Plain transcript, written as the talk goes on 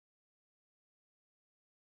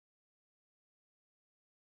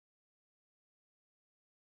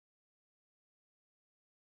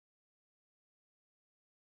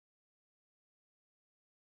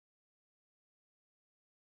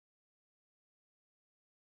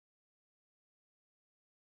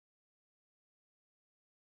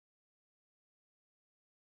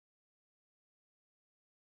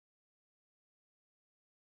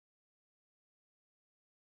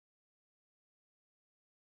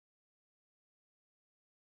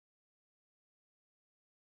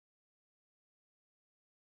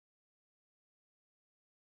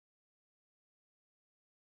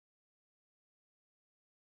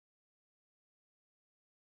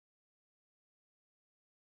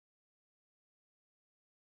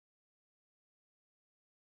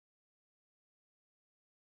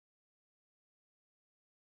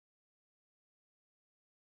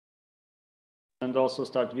And also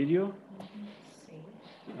start video.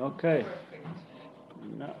 Okay.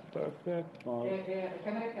 No, perfect.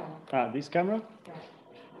 This camera?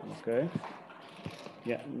 Okay.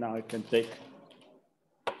 Yeah, now I can take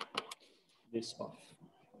this off.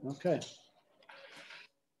 Okay.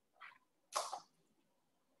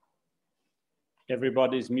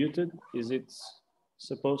 Everybody is muted. Is it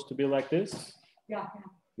supposed to be like this? Yeah.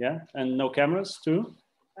 Yeah, and no cameras too?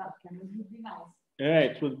 Cameras would be nice. Yeah,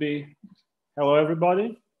 it would be. Hello,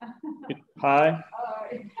 everybody. Hi.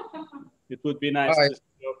 Hi. It would be nice Hi. to see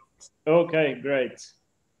you. Okay, great.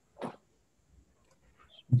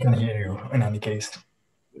 We can hear you in any case.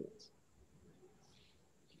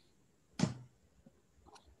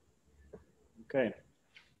 Okay,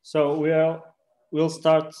 so we'll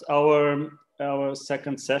start our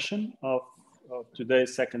second session of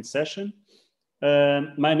today's second session.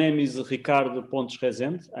 My name is Ricardo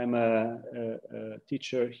Resende. I'm a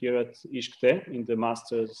teacher here at ISCTE in the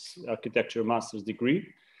architecture master's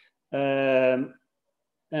degree. And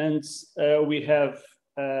we have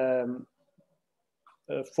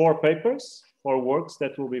 4 papers, 4 works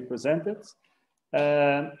that will be presented.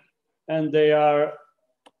 And they are,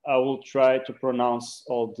 I will try to pronounce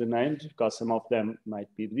all the names because some of them might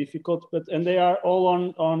be difficult, and they are all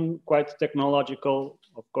on quite technological,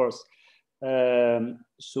 of course,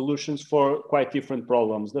 solutions for quite different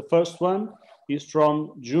problems. The first one is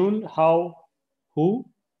from June-Hao,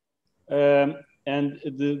 and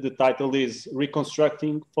the title is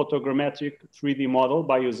Reconstructing Photogrammetric 3D Model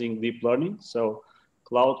by using deep learning, so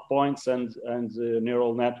cloud points and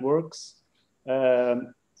neural networks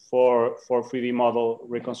for 3D model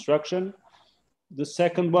reconstruction. The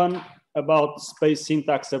second one about space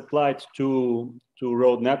syntax applied to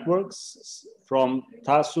road networks from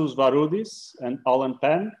Tassos Varoudis and Alan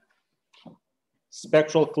Pan.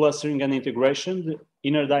 Spectral clustering and integration, the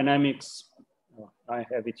inner dynamics, I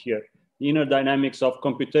have it here, the inner dynamics of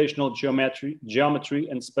computational geometry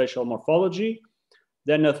and spatial morphology.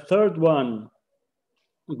 Then a third one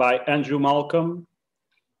by Andrew Malcom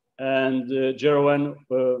and Jeroen,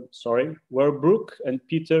 Werbrouck and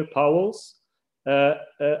Pieter Pauwels,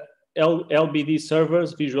 LBD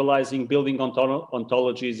servers visualizing building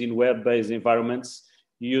ontologies in web-based environments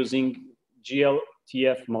using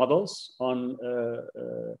glTF-models on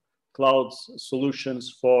cloud solutions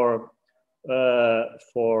for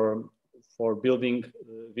building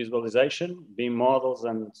visualization, BIM models,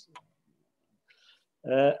 and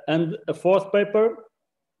a fourth paper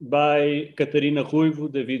by Catarina, Ruivo,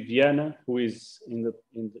 David Viana, who is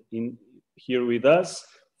here with us,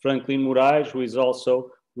 Franklim Morais, who is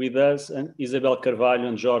also with us, and Isabel Carvalho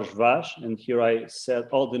and Jorge Vaz. And here I said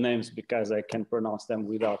all the names because I can pronounce them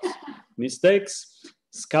without mistakes.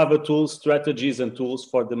 Scava tools, strategies, and tools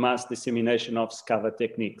for the mass dissemination of Scava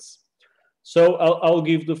techniques. So I'll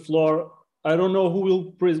give the floor. I don't know who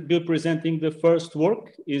will be presenting the first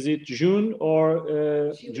work. Is it June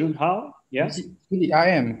or June-Hao? Yeah, I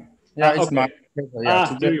am. Yeah, it's okay. my paper.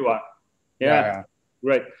 Yeah, there you are. Yeah,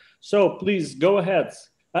 great. So please go ahead.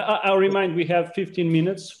 I'll remind we have 15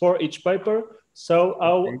 minutes for each paper. So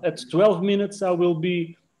at 12 minutes, I will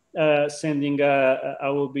be I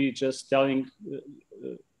will be just telling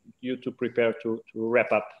you to prepare to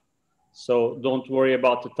wrap up. So don't worry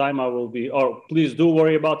about the time. Or please do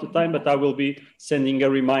worry about the time, but I will be sending a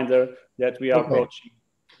reminder that we are approaching.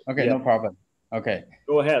 Okay, no problem. Okay.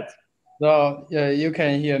 Go ahead. So you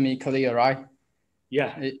can hear me clear, right?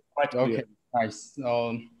 Yeah, quite clear. Okay, nice.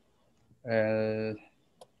 So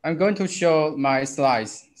I'm going to show my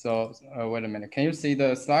slides. So wait a minute. Can you see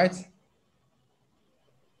the slides?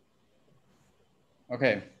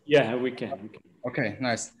 Okay. Yeah, we can. Okay,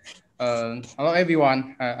 nice. Hello,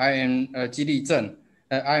 everyone. I am Zheng.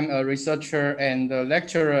 I'm a researcher and a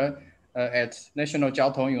lecturer at National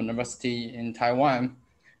Jiao Tong University in Taiwan.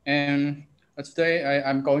 And today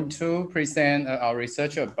I'm going to present our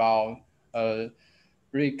research about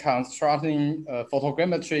reconstructing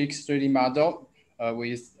photogrammetric 3D model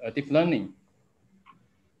with deep learning.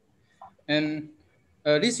 And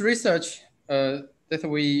this research that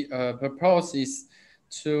we propose is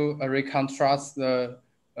to reconstruct the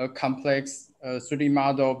complex 3D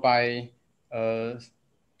model by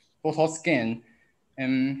photo scan.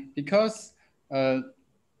 And because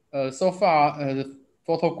so far the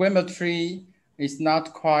photogrammetry is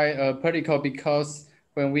not quite practical, because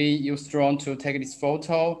when we use drone to take this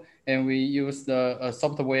photo and we use the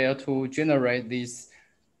software to generate this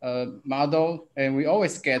model, and we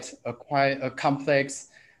always get quite a complex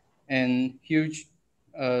and huge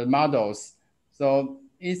models. So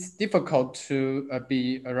it's difficult to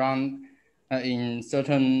be around in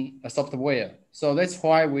certain software. So that's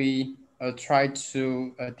why we try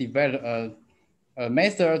to develop a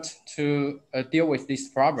method to deal with this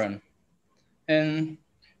problem. And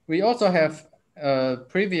we also have a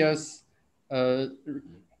previous a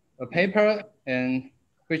paper and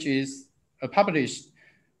which is published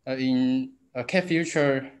in a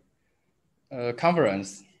K-Future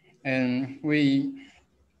conference. And we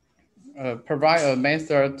provide a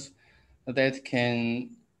method that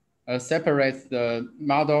can separate the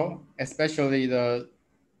model, especially the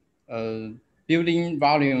building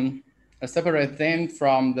volume, separate them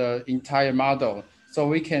from the entire model. So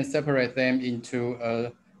we can separate them into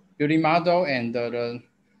a building model and the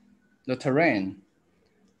terrain.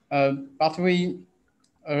 But we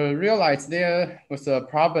realized there was a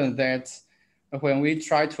problem that when we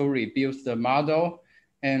try to rebuild the model,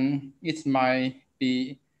 and it might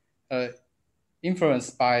be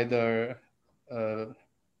influenced by the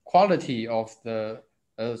quality of the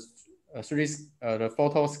 3D the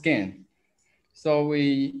photo scan. So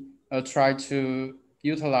we try to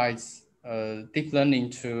utilize deep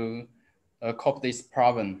learning to cope this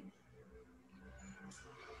problem.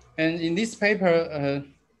 And in this paper,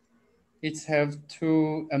 it has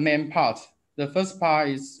two main parts. The first part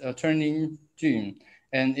is turning June,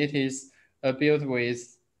 and it is built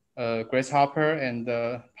with Grasshopper and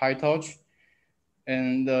PyTorch.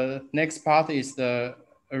 And the next part is the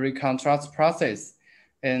reconstruct process.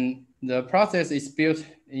 And the process is built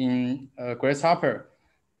in Grasshopper.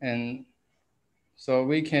 And so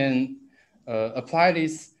we can apply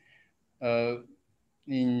this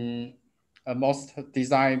in most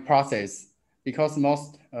design process, because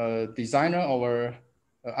most designer or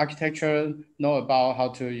architecture know about how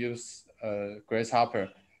to use Grasshopper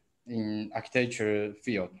in architecture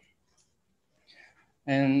field.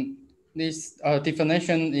 And this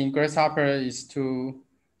definition in Grasshopper is to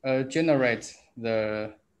generate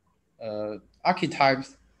the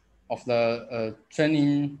archetypes of the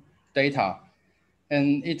training data.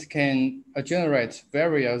 And it can generate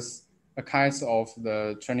various kinds of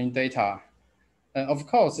the training data. Of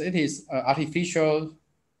course, it is artificial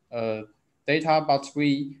data, but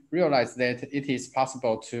we realize that it is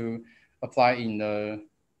possible to apply in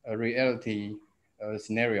a reality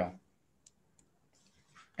scenario.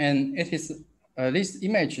 And it is this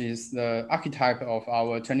image is the archetype of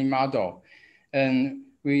our training model. And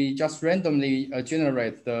we just randomly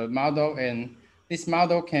generate the model, and this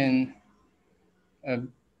model can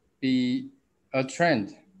be a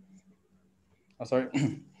trend. Oh, sorry.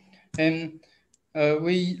 And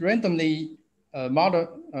we randomly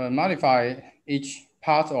modify each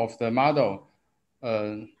part of the model,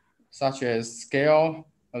 such as scale,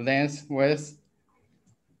 length, width.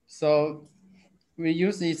 So we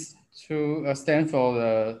use this to stand for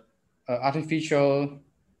the artificial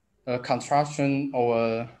construction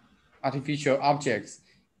or artificial objects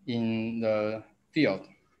in the field.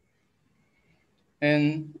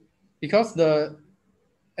 And because the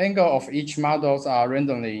angle of each models are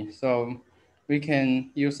randomly, so we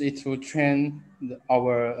can use it to train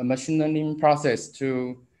our machine learning process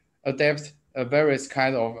to adapt a various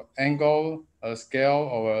kind of angle, scale,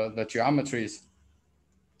 or the geometries.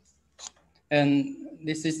 And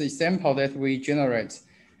this is the sample that we generate.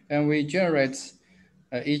 And we generate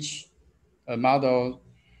each model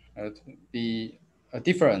to be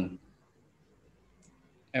different.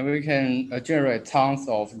 And we can generate tons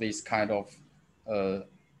of these kind of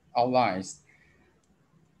outlines.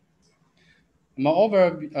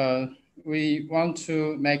 Moreover, we want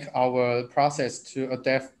to make our process to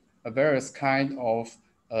adapt a various kind of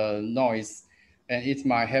noise, and it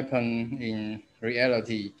might happen in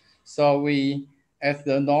reality. So we add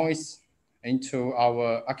the noise into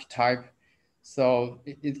our archetype, so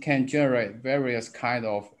it can generate various kind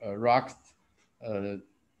of rock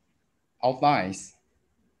outlines.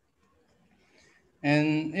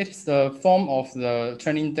 And it's the form of the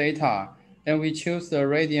training data, and we choose the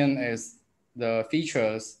radian as the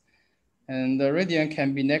features, and the radian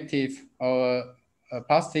can be negative or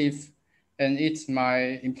positive, and it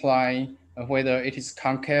might imply whether it is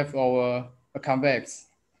concave or convex.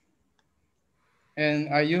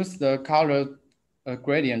 And I use the color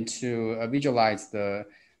gradient to visualize the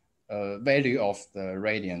value of the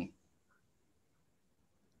radian.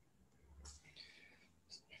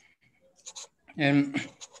 And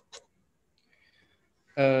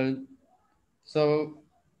so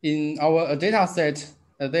in our data set,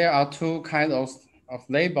 there are two kinds of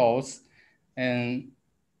labels, and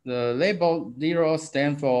the label 0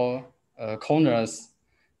 stands for corners,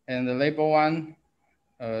 and the label 1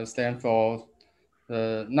 stands for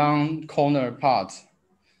the non-corner part.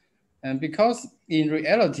 And because in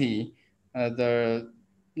reality, the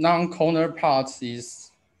non-corner part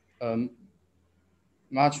is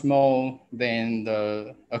much more than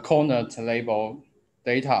the coordinate label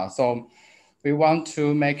data. So we want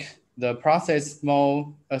to make the process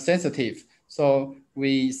more sensitive. So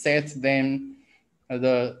we set them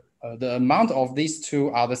the amount of these two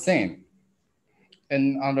are the same.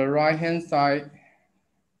 And on the right hand side,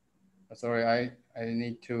 sorry, I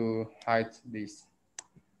need to hide this.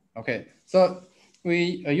 Okay, so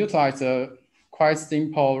we utilize a quite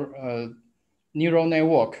simple neural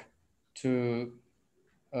network to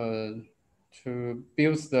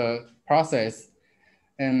build the process,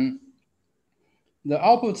 and the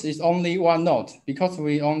output is only one node because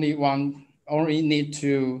we only need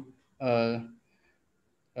to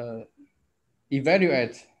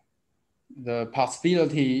evaluate the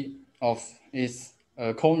possibility of its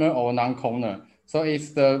corner or non-corner. So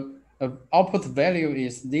if the output value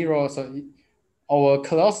is 0, so or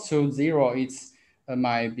close to 0, it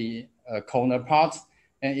might be a corner part.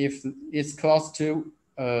 And if it's close to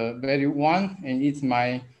value 1, and it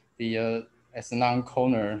might be as a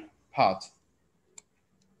non-corner part.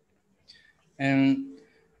 And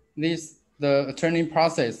the training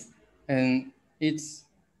process, and it's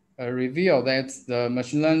revealed that the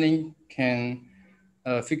machine learning can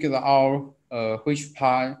figure out which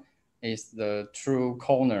part is the true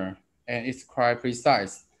corner, and it's quite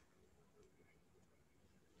precise.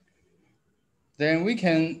 Then we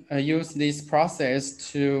can use this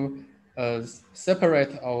process to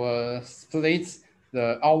separate or split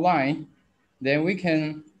the outline. Then we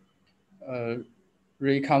can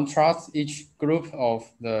reconstruct each group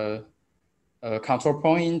of the control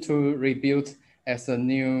point to rebuild as a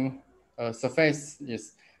new surface.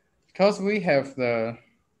 Yes, because we have the,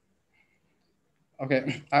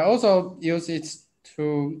 okay, I also use it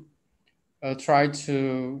to try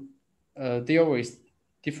to deal with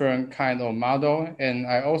different kind of model, and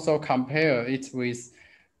I also compare it with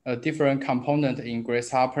a different component in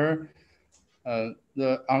Grasshopper. On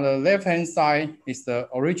the left-hand side is the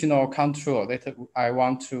original contour that I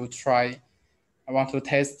want to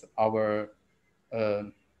test our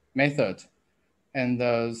method. And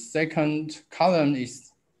the second column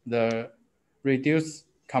is the reduced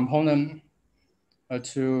component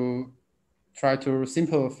to try to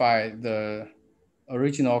simplify the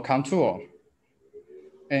original contour.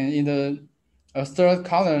 And in the third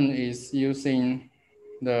column is using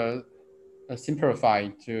the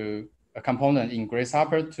simplified to a component in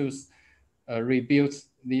Grasshopper to rebuild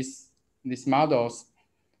these models.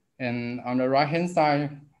 And on the right-hand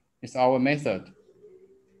side is our method.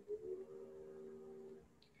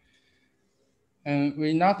 And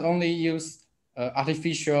we not only use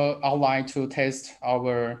artificial outline to test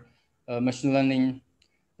our machine learning,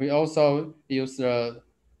 we also use the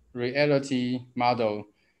reality model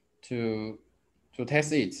to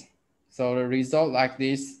test it. So the result like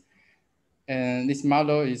this, and this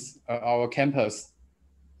model is our campus.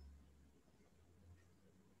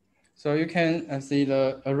 So you can see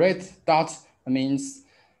the red dot means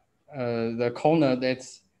the corner that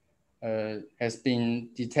has been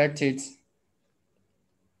detected.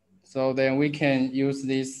 So then we can use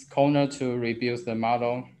this corner to rebuild the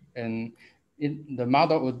model, and the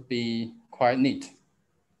model would be quite neat.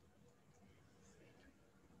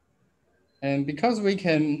 And because we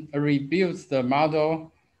can rebuild the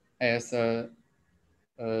model as a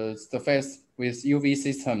surface with UV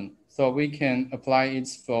system, so we can apply it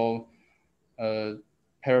for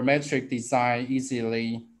parametric design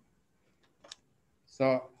easily.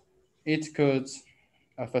 So it could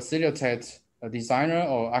facilitate a designer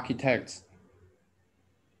or architect.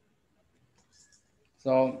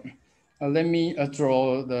 So let me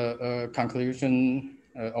draw the conclusion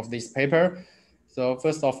of this paper. So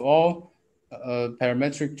first of all, a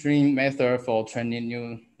parametric training method for training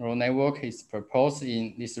neural network is proposed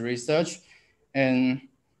in this research. And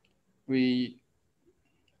we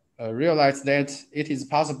realized that it is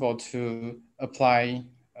possible to apply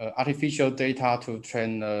artificial data to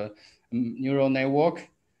train a neural network,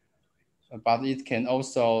 but it can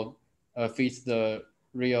also fit the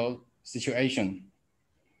real situation.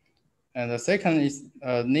 And the second is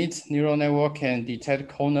neat neural network can detect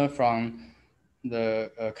corner from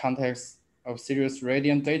the context of series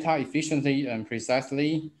radian data efficiently and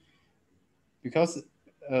precisely, because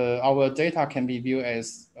our data can be viewed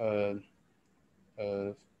as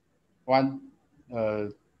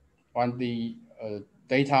 1D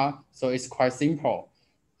data, so it's quite simple.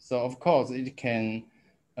 So of course it can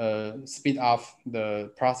speed up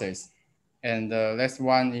the process. And the last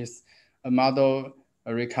one is a model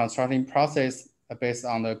reconstructing process based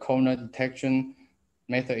on the corner detection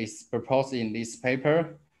method is proposed in this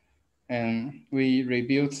paper. And we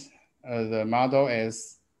rebuilt the model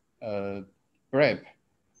as grep.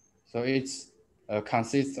 So it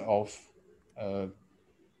consists of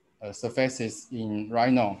surfaces in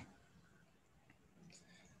Rhino.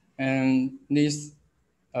 And these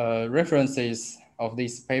references of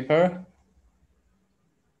this paper.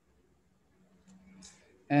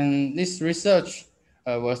 And this research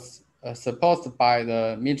was supported by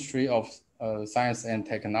the Ministry of Science and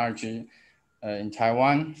Technology in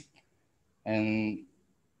Taiwan. And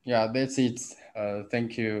yeah, that's it.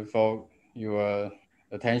 Thank you for your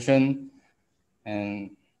attention.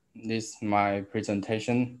 And this is my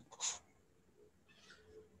presentation.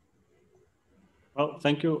 Well,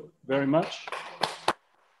 thank you very much.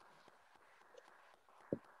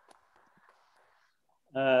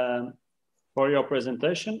 For your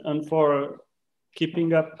presentation and for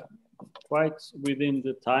keeping up quite within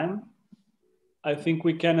the time. I think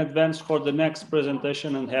we can advance for the next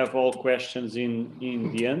presentation and have all questions in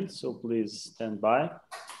the end, so please stand by.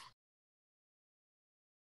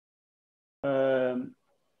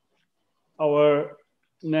 Our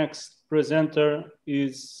next presenter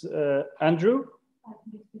is Andrew.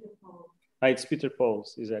 It's Pieter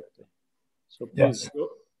Pauwels, exactly. So please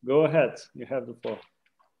go ahead, you have the floor.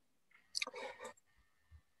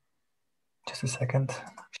 Just a second.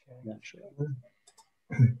 Yeah, sure.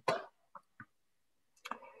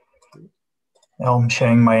 I'm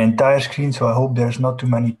sharing my entire screen, so I hope there's not too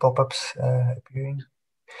many pop-ups appearing.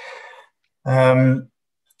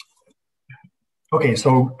 Okay,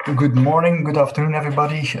 so good morning, good afternoon,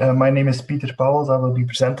 everybody. My name is Pieter Pauwels. I will be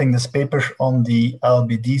presenting this paper on the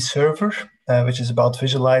LBD server, which is about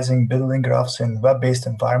visualizing building graphs in web-based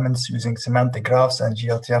environments using semantic graphs and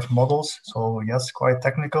glTF models. So yes, quite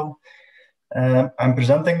technical. I'm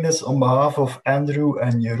presenting this on behalf of Andrew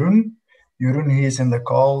and Jeroen. Jeroen, he is in the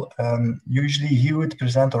call. Usually he would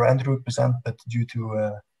present or Andrew would present, but due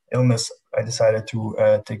to illness, I decided to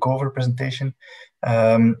take over presentation.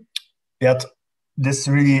 Yet this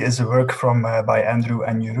really is a work from by Andrew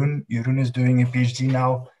and Jeroen. Jeroen is doing a PhD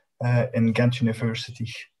now in Ghent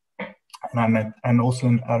University, and I'm also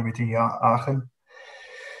in RWTH Aachen.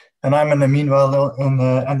 And I'm in the meanwhile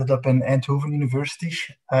ended up in Eindhoven University.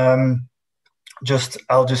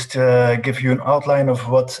 I'll just give you an outline of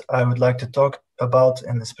what I would like to talk about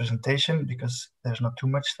in this presentation because there's not too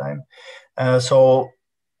much time.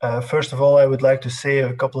 First of all, I would like to say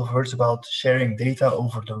a couple of words about sharing data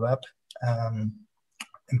over the web,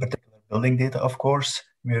 in particular building data, of course.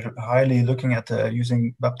 We're highly looking at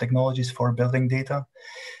using web technologies for building data.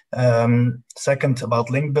 Second, about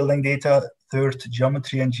link building data. Third,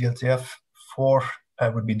 geometry and glTF. Fourth,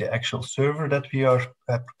 would be the actual server that we are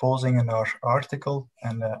proposing in our article,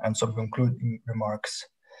 and some concluding remarks.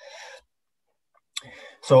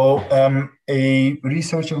 So a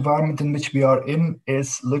research environment in which we are in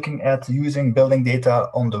is looking at using building data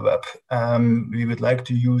on the web. We would like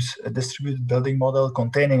to use a distributed building model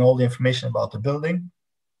containing all the information about the building.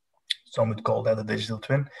 Some would call that a digital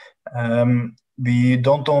twin. We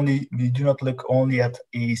do not look only at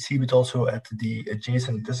AEC, but also at the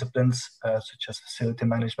adjacent disciplines, such as facility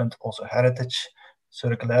management, also heritage,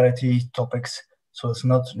 circularity topics. So it's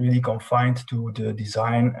not really confined to the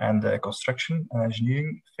design and the construction and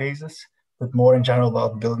engineering phases, but more in general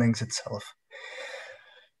about buildings itself.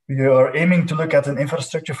 We are aiming to look at an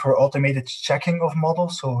infrastructure for automated checking of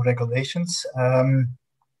models, so regulations.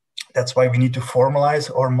 That's why we need to formalize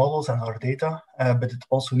our models and our data, but it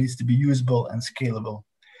also needs to be usable and scalable.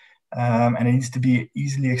 And it needs to be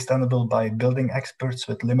easily extendable by building experts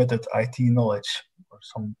with limited IT knowledge or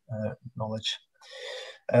some knowledge.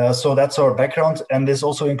 So that's our background, and this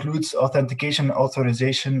also includes authentication,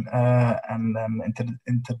 authorization, and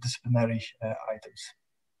interdisciplinary items.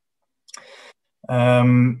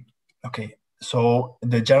 Okay. So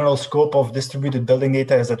the general scope of distributed building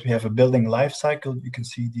data is that we have a building life cycle. You can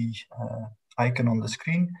see the icon on the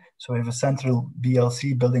screen. So we have a central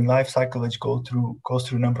BLC building life cycle which goes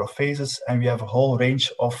through a number of phases, and we have a whole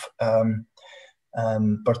range of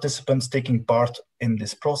participants taking part in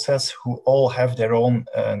this process who all have their own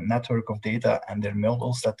network of data and their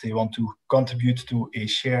models that they want to contribute to a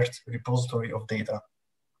shared repository of data.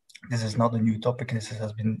 This is not a new topic. This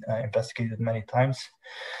has been investigated many times.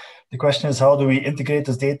 The question is, how do we integrate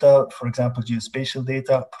this data, for example, geospatial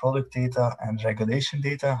data, product data, and regulation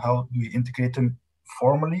data? How do we integrate them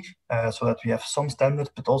formally so that we have some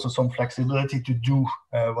standards, but also some flexibility to do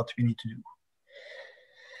what we need to do?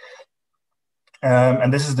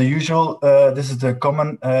 And this is the usual, this is the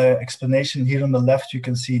common explanation. Here on the left, you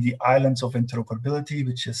can see the islands of interoperability,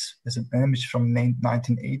 which is an image from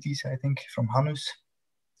 1980s, I think, from Hanus.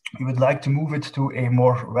 We would like to move it to a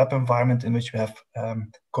more web environment in which we have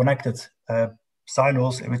connected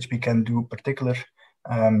silos in which we can do particular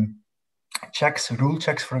checks, rule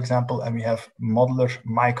checks, for example, and we have modular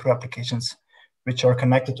micro applications which are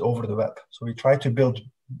connected over the web. So we try to build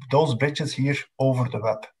those bridges here over the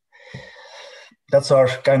web. That's our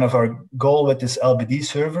kind of our goal with this LBD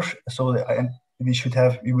server. So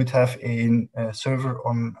we would have a server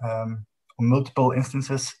on multiple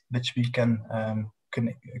instances which we can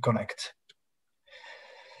connect.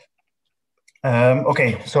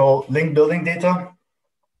 Okay, so link building data.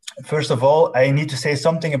 First of all, I need to say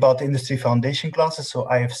something about the industry foundation classes. So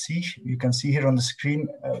IFC, you can see here on the screen,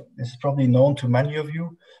 this is probably known to many of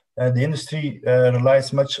you. The industry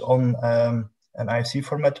relies much on an IFC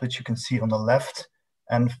format, which you can see on the left,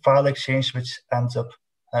 and file exchange, which ends up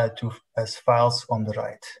as files on the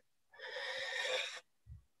right.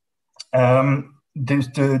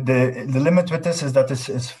 The limit with this is that this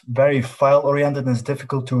is very file oriented and it's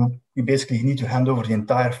difficult to, you basically need to hand over the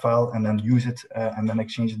entire file and then use it and then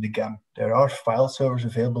exchange it again. There are file servers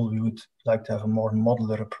available. We would like to have a more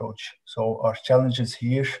modular approach. So our challenges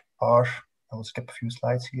here are, I will skip a few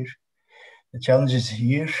slides here. The challenges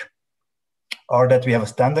here are that we have a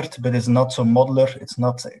standard, but it's not so modular, it's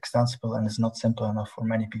not extensible, and it's not simple enough for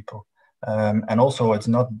many people. And also it's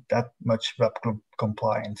not that much web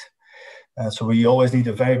compliant. So we always need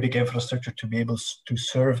a very big infrastructure to be able to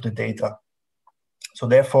serve the data. So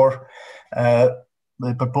therefore,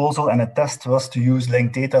 the proposal and a test was to use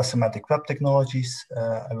linked data semantic web technologies.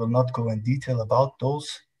 I will not go in detail about those.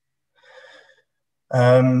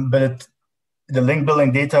 But the link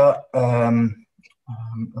building data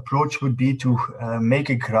approach would be to make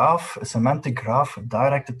a graph, a semantic graph, a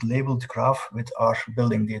directed labeled graph with our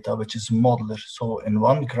building data, which is modular. So in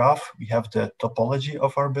one graph, we have the topology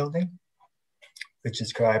of our building, which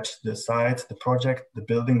describes the site, the project, the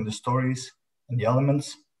building, the stories, and the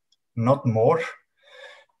elements, not more.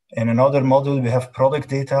 In another module, we have product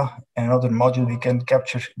data. In another module, we can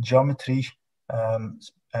capture geometry,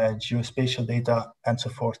 geospatial data, and so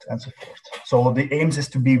forth, and so forth. So the aims is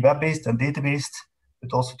to be web-based and data-based,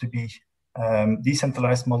 but also to be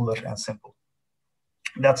decentralized, modular, and simple.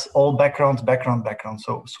 That's all background.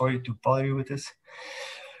 So sorry to bother you with this.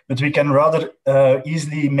 But we can rather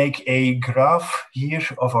easily make a graph here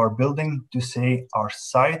of our building to say our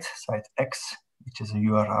site X, which is a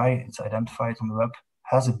URI, it's identified on the web,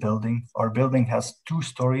 has a building. Our building has 2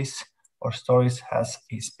 stories. Our stories has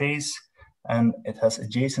a space and it has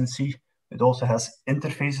adjacency. It also has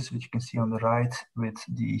interfaces, which you can see on the right with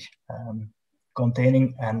the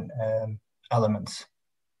containing and elements.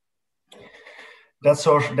 That's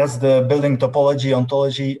the building topology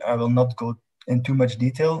ontology. I will not go in too much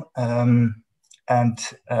detail. In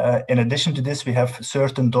addition to this, we have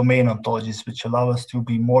certain domain ontologies, which allow us to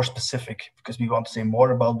be more specific because we want to say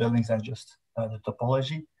more about buildings than just the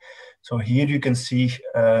topology. So here you can see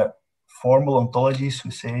formal ontologies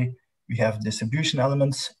who say we have distribution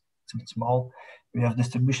elements, it's a bit small. We have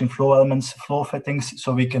distribution flow elements, flow fittings.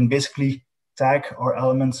 So we can basically tag our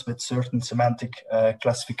elements with certain semantic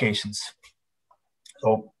classifications.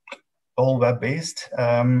 So all web-based.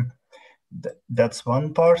 That's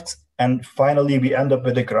one part. And finally, we end up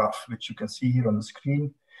with a graph, which you can see here on the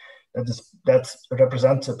screen. That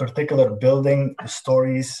represents a particular building, the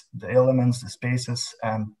stories, the elements, the spaces,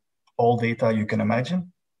 and all data you can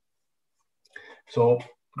imagine. So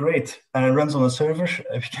great. And it runs on a server.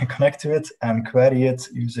 We can connect to it and query it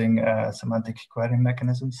using semantic querying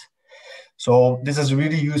mechanisms. So this is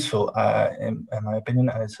really useful, in my opinion,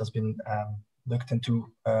 and it has been looked into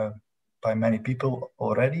by many people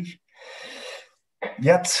already.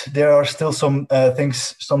 Yet there are still some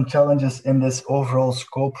some challenges in this overall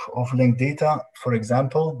scope of linked data. For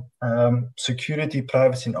example, security,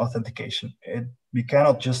 privacy, and authentication. We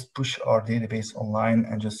cannot just push our database online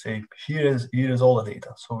and just say, here is all the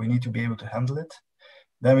data. So we need to be able to handle it.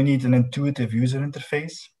 Then we need an intuitive user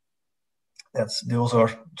interface.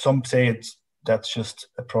 Some say that's just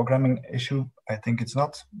a programming issue. I think it's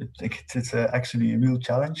not. I think it's actually a real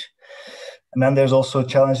challenge. And then there's also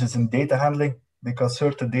challenges in data handling, because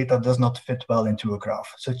certain data does not fit well into a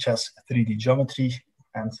graph, such as 3D geometry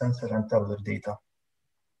and sensor and tabular data.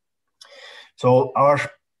 So our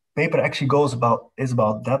paper actually is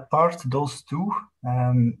about that part, those two.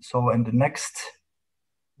 So in the next,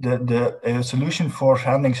 the solution for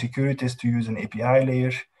handling security is to use an API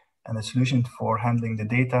layer, and the solution for handling the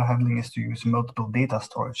data handling is to use multiple data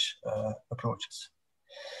storage approaches.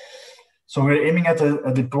 So we're aiming at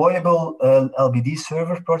a deployable LBD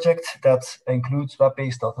server project that includes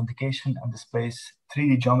web-based authentication and displays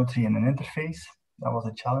 3D geometry in an interface. That was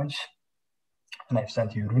a challenge. And I've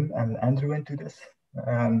sent Jeroen and Andrew into this.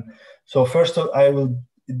 So first, I will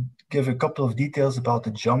give a couple of details about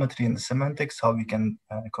the geometry and the semantics, how we can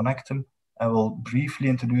connect them. I will briefly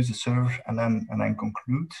introduce the server and then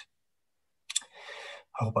conclude.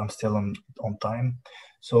 I hope I'm still on time.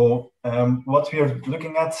 So what we are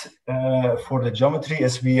looking at for the geometry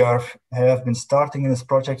is we have been starting in this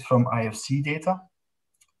project from IFC data.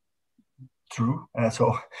 True.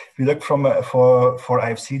 So we look for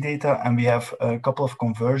IFC data, and we have a couple of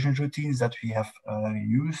conversion routines that we have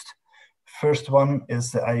used. First one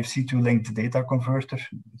is the IFC2 linked data converter,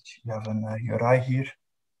 which you have in URI here.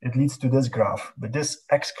 It leads to this graph, but this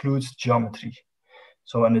excludes geometry.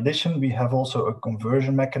 So in addition, we have also a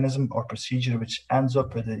conversion mechanism or procedure which ends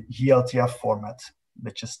up with a glTF format,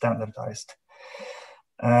 which is standardized.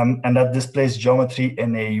 And that displays geometry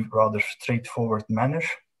in a rather straightforward manner.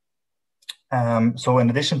 So in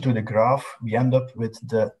addition to the graph, we end up with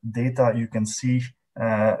the data you can see.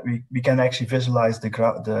 We can actually visualize the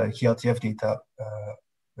glTF data,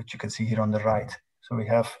 which you can see here on the right. So we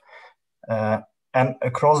have, and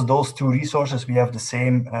across those two resources, we have the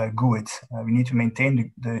same GUID. We need to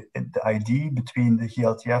maintain the ID between the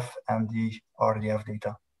glTF and the RDF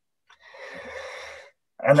data.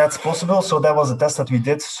 And that's possible. So that was a test that we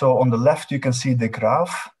did. So on the left, you can see the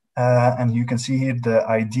graph. And you can see here the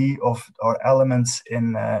ID of our elements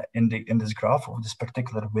in this graph, of this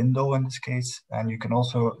particular window in this case. And you can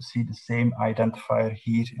also see the same identifier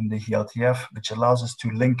here in the glTF, which allows us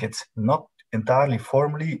to link it not entirely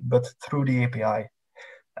formally, but through the API,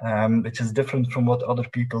 which is different from what other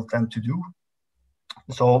people tend to do.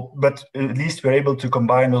 So, but at least we're able to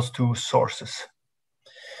combine those two sources.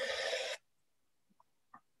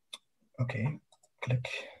 Okay, click.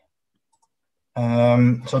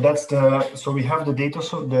 So we have the data,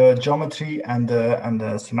 so the geometry and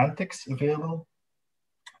the semantics available.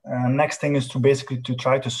 Next thing is to basically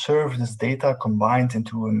try to serve this data combined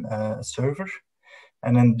into a server.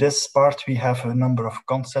 And in this part, we have a number of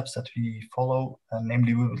concepts that we follow.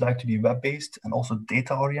 Namely, we would like to be web-based and also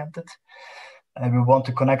data-oriented. And we want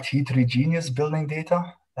to connect heterogeneous building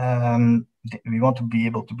data. We want to be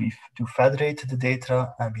able to federate the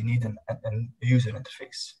data, and we need a user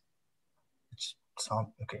interface.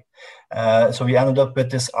 Okay. So we ended up with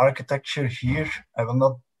this architecture here. I will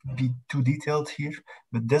not be too detailed here,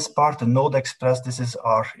 but this part, the Node Express, this is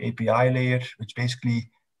our API layer, which basically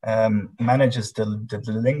manages the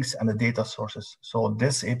links and the data sources. So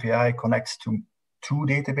this API connects to two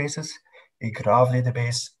databases, a graph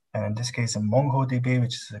database, and in this case, a MongoDB,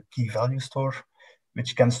 which is a key value store,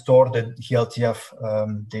 which can store the glTF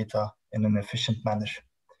data in an efficient manner.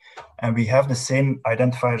 And we have the same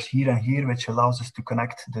identifiers here and here, which allows us to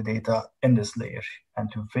connect the data in this layer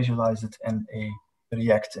and to visualize it in a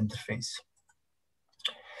React interface.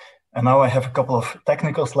 And now I have a couple of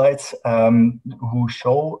technical slides who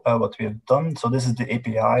show what we have done. So this is the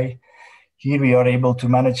API. Here we are able to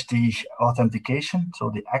manage the authentication, so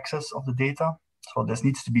the access of the data. So this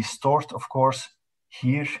needs to be stored, of course,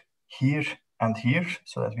 here, here, and here,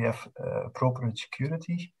 so that we have appropriate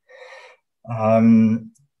security.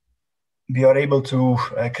 We are able to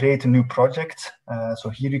create a new project. So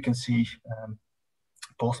here you can see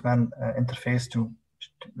Postman interface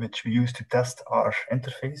which we use to test our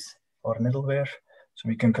interface, our middleware. So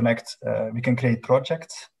we can connect, we can create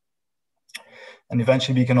projects. And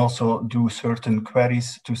eventually we can also do certain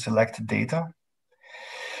queries to select data.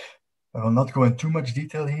 I will not go into too much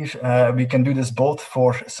detail here. We can do this both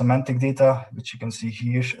for semantic data, which you can see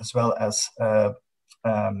here, as well as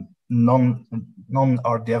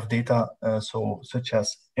non-RDF data, so such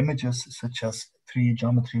as images, such as 3D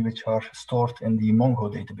geometry, which are stored in the Mongo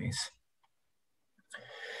database.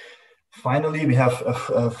 Finally, we have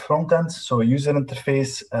a front end, so a user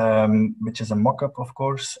interface, which is a mockup, of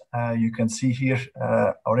course. You can see here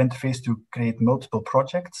our interface to create multiple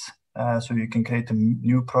projects. So you can create a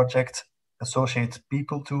new project, associate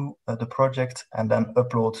people to the project, and then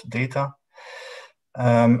upload data.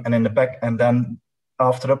 And in the back, and then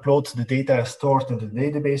after upload, the data is stored in the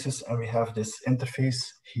databases, and we have this interface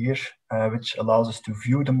here, which allows us to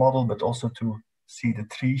view the model, but also to see the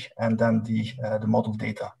tree and then the model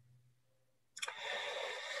data.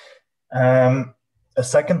 A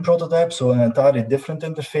second prototype, so an entirely different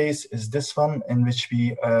interface, is this one, in which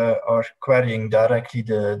we are querying directly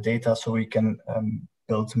the data, so we can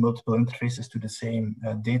build multiple interfaces to the same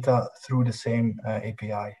data through the same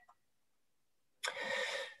API.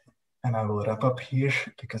 And I will wrap up here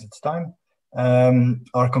because it's time.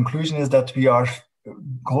 Our conclusion is that we are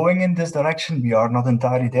going in this direction. We are not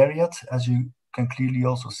entirely there yet. As you can clearly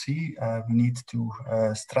also see, we need to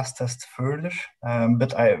stress test further.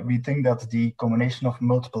 But we think that the combination of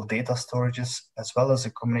multiple data storages, as well as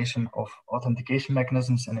a combination of authentication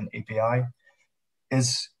mechanisms in an API,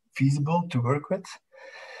 is feasible to work with.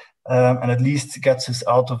 And at least gets us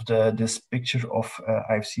out of this picture of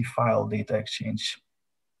IFC file data exchange.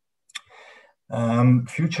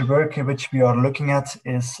 Future work which we are looking at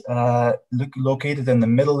is located in the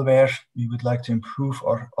middleware. We would like to improve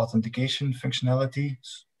our authentication functionality.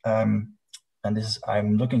 And this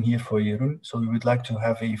I'm looking here for Jeroen. So we would like to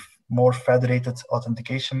have a more federated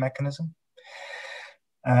authentication mechanism.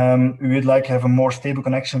 We would like to have a more stable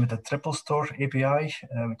connection with the Triple Store API,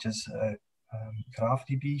 which is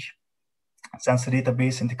GraphDB. Sensor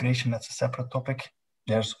database integration, that's a separate topic.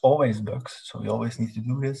 There's always bugs, so we always need to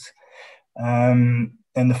do this.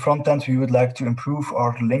 In the front end, we would like to improve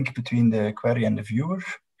our link between the query and the viewer.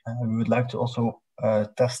 We would like to also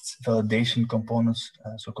test validation components,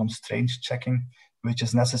 so constraint checking, which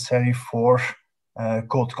is necessary for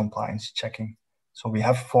code compliance checking. So we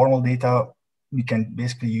have formal data. We can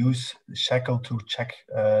basically use Shackle to check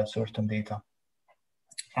certain data.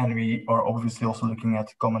 And we are obviously also looking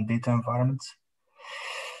at common data environments.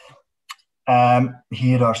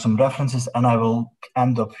 Here are some references, and I will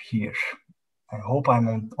end up here. I hope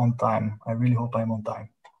I'm on time. I really hope I'm on time.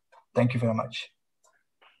 Thank you very much.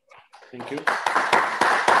 Thank you.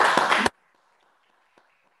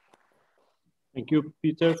 Thank you,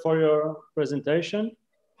 Pieter, for your presentation.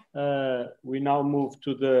 We now move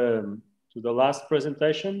to the last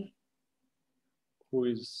presentation. Who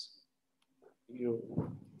is you?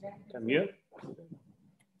 Come here.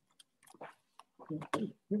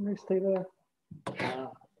 You may stay there.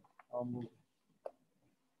 I'll move.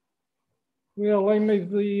 Well, I made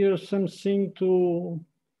here something to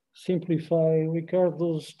simplify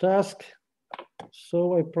Ricardo's task.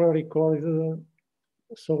 So I pre-recorded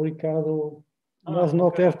so Ricardo does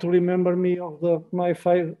not have to remember me of my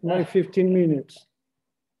 15 minutes.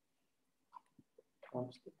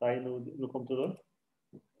 Está aí no computador?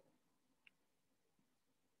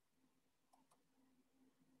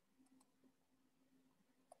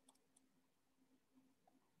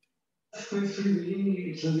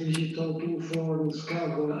 It's a digital tool for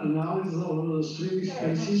Scava analysis of stream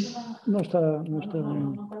spaces. Não está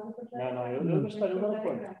bem. Não, eu gostaria agora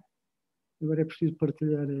pronto. Agora é preciso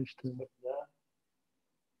partilhar esta. Partilhar.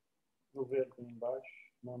 No verde em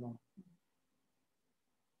baixo. Não.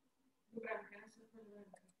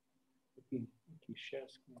 Aqui, share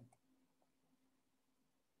screen.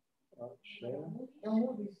 Share.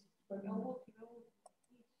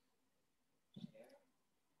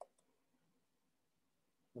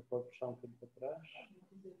 Não pode puxar um pouco para trás.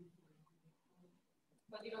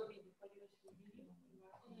 Pode ir ao vídeo, pode ir ao vídeo.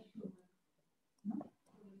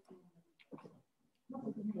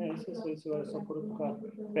 Isso agora é só por tocar.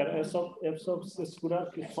 Espera, é só se assegurar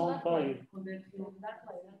que o som está aí.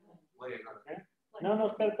 Não,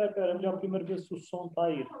 espera. É melhor primeiro ver se o som está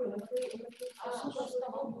aí.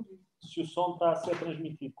 Se o som está a ser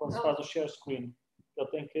transmitido quando se faz o share screen. Ele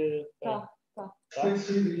tem que...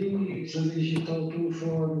 Franklim is a digital tool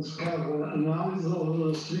for Scava analysis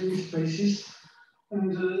of stream spaces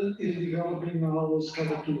and is developing our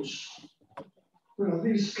Scava tools. Well,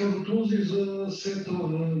 this Scava tools is a set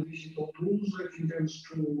of digital tools that intends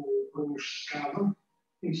to push Scava.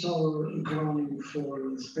 It's our acronym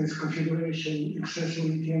for space configuration,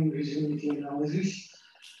 accessibility, and visibility analysis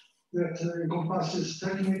that encompasses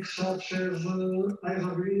techniques such as Isabel,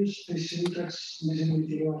 space syntax,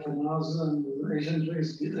 visibility of analysis, and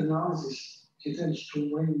agent-based analysis. It tends to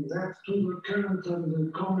bring that to the current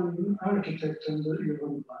and common architect and the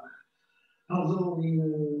urban planner. Although in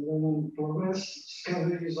the progress,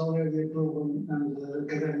 Scava is already a proven and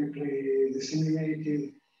academically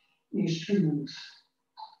disseminated instrument.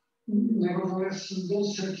 Nevertheless,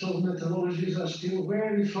 those sets of methodologies are still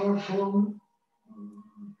very far from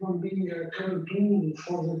being a current tool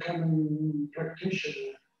for the common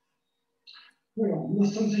practitioner. Well, the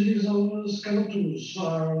strategies of Scava tools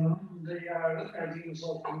are add-ins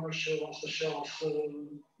of commercial off-the-shelf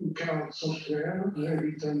CAD software,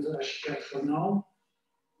 Revit and AutoCAD for now.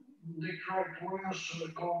 They try to answer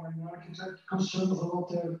the common architect concerns about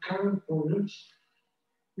their current projects,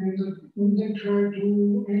 and they try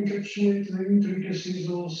to encapsulate the intricacies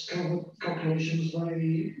of Scava calculations by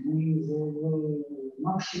means of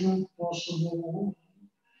maximum possible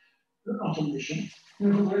automation.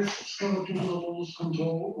 Nevertheless, Scava tools allows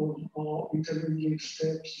control of all intermediate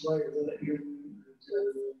steps by the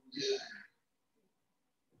designer.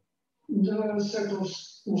 The set of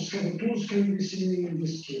Scava tools can be seen in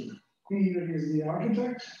this scheme. Here is the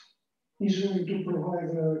architect, is going to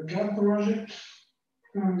provide a CAD project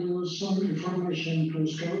and some information to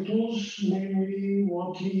Scava tools, namely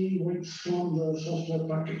what he waits from the software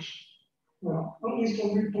package. Well, a list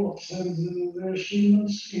of reports and their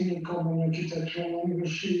achievements in common architectural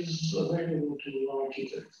language is available to our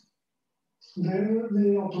architect. Then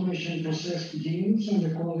the automation process begins, and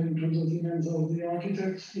according to the demands of the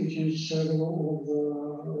architect, it uses several of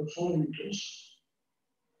the following tools.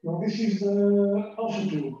 Now, this is the alpha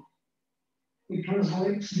tool. It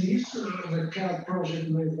translates this, the CAD project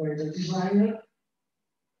made by the designer,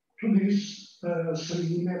 to this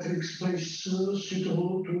 3D metric space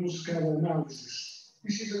suitable to Scava analysis.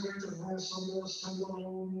 This is a great advance on the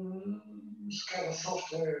standalone Scava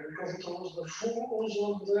software because it allows the full use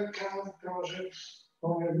of the CAD project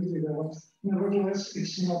already developed. Nevertheless,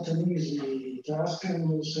 it's not an easy task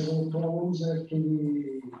and several problems have to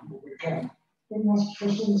be overcome. We must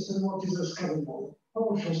first understand what is a Scava model.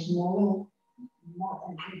 Our first model, more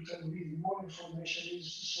concrete and with more information, is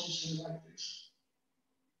something like this.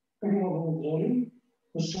 A global volume,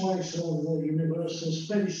 a slice of the universal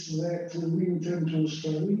space that we intend to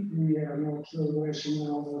study. We are not addressing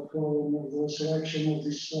now the problem of the selection of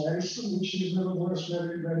this slice, which is nevertheless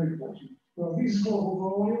very, very important. Well, this global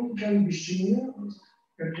volume can be seen,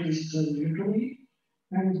 at least virtually,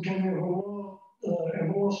 and can have a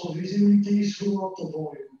loss of visibility throughout the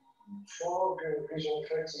volume, fog, visual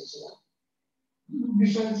effects, and so on.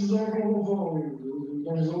 Besides the global volume,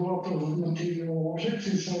 there is a lot of material objects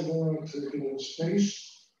inside the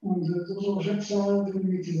space, and those objects are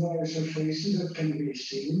delimited by surfaces that can be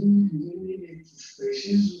seen. Delimited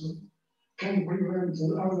spaces can prevent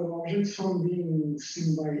other objects from being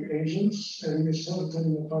seen by agents, having a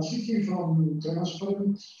certain opacity from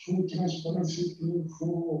transparent, full transparency to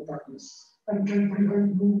full opaqueness, and can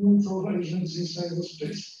prevent movement of agents inside the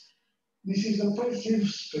space. This is a passive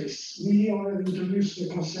space. We already introduced the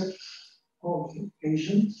concept of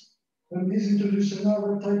agent, and this introduced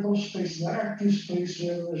another type of space, the active space,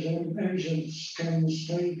 where agents can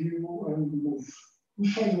stay, view, and move.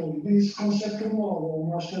 Finally, this conceptual model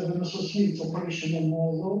must have an associated operational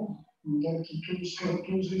model that Scava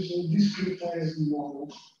tools is a discretized model.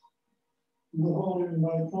 The volume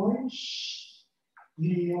by points,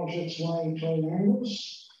 the objects by triangles,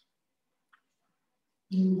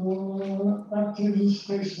 the active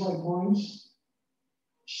space by points.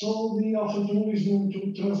 So the alpha tool is going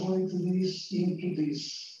to translate this into this.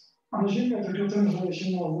 The geometrical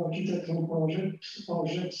translation of the architectural project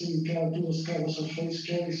objects in CAD to the Scava surface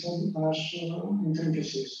carries some harsh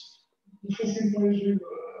intricacies. The first thing is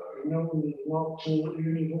not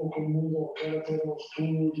univocal model character of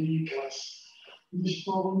 2D class. This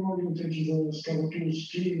problem orientated the Scava tools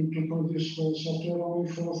team to produce the software only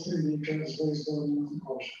for 3D CADs based on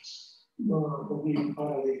objects, the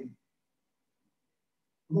paradigm.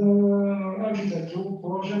 The architectural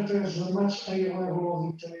project has a much higher level of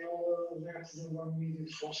detail than the one needed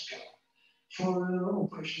for Scava. For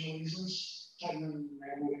operational reasons, time and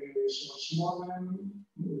memory resource more than,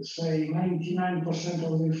 say, 99%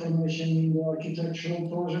 of the information in the architectural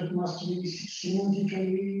project must be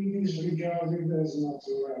semantically disregarded as not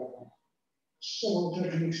relevant. So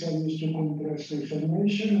techniques are used to compress the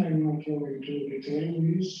information. I'm not going to detail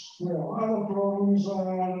this. Well, other problems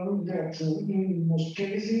are that in most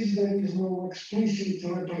cases there is no explicit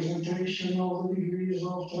representation of the degrees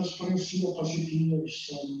of transparency, opacity of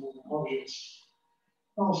some objects.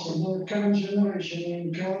 Also, the current generation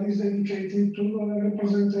in CAD is dedicated to the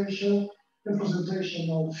representation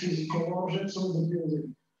of physical objects of the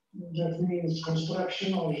building. That means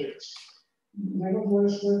construction objects.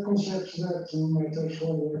 Nevertheless, the concepts that matter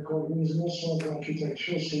for the core business of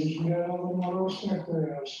architecture seems to be more abstract.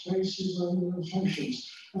 There are spaces and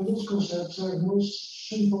functions, and those concepts have no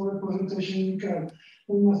simple representation in CAD.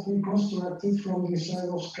 They must be constructed from the side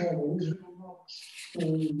of Scava. These are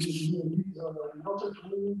not at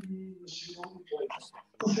all be simple places.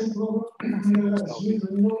 The same problem with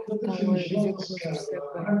the definition of Scava,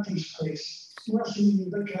 active space. Nothing in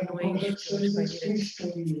the CAD project says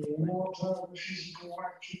explicitly what are the physical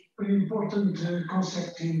actions. An important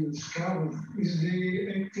concept in Scava is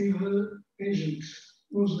the active agent,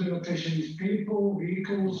 whose denotation is people,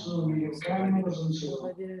 vehicles, video cameras, and so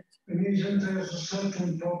on. An agent has a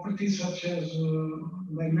certain properties such as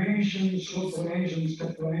dimensions, slope range,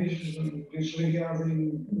 step range,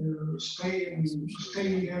 disregarding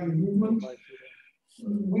staying and movement.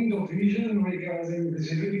 Window vision regarding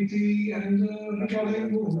visibility and regarding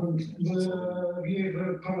movement, the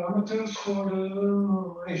behavior parameters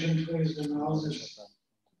for agent-based analysis.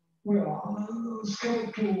 Well,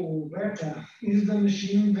 Scava2 beta is the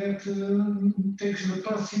machine that takes the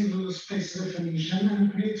passive space definition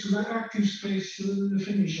and creates the active space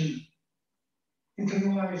definition. It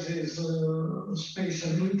analyzes space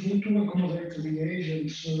ability to accommodate the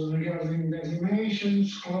agents regarding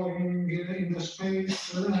designations, clogging in the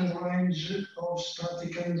space, and range of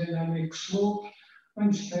static and dynamic slope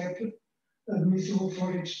and step admissible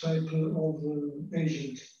for each type of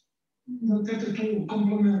agent. The data tool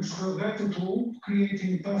complements the data tool,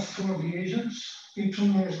 creating paths for the agents. It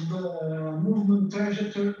honors the movement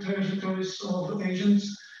trajectories of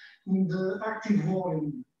agents in the active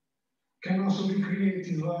volume. Can also be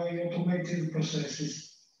created by automated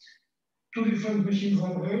processes. Two different machines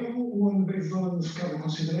are available, one based on Scava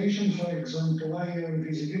considerations, for example, layer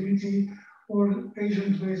visibility, or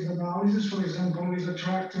agent-based analysis, for example, with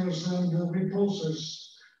attractors and repulsors,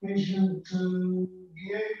 agent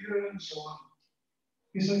behavior, and so on.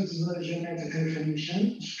 Besides the geometric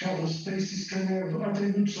definition, Scava spaces can have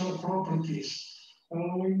attributes or properties,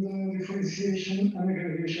 allowing the differentiation and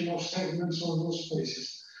aggregation of segments of those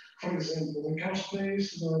spaces. For example, the car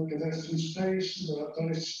space, the pedestrian space, the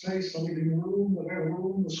tourist space, the living room, the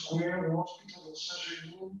bedroom, the square, the hospital, the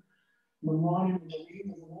surgery room, the monument, the wing,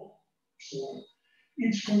 the wall, so on.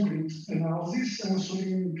 Each concrete analysis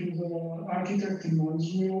answering to the architect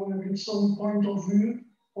demands will have its own point of view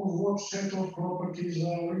of what set of properties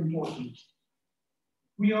are important.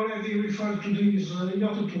 We already referred to this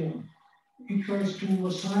IOTA tool. It tries to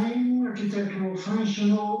assign architectural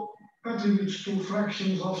functional attributes to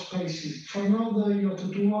fractions of spaces. For now, the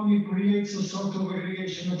IOTA tool only creates a sort of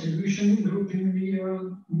aggregation attribution, grouping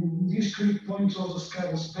the discrete points of the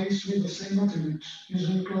Scava space with the same attributes,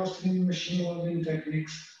 using clustering machine learning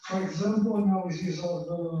techniques. For example, analysis of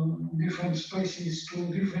different spaces to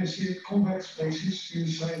differentiate convex spaces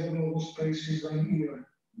inside a global space is done here.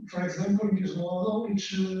 For example, in this model,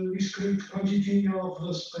 each discrete quantity of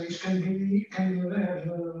the space can have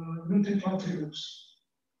multiple attributes.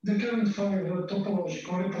 The current 5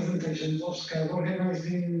 topological representations of Scava organized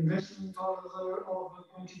in investment order of the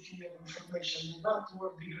quantity of information in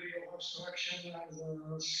backward degree of abstraction as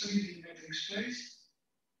a 3D metric space,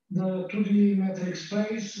 the 2D metric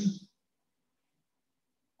space,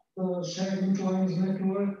 the segment lines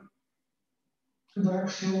network, the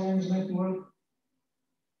axial lines network,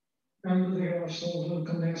 and the graphs of the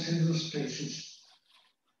condensed spaces.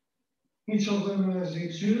 Each of them has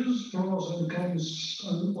its use, pros and cons,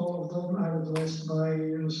 and all of them are addressed by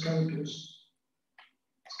Scava tools.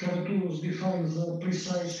 Scava tools defines the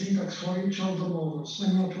precise syntax for each of the models.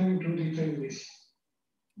 I'm not going to detail this.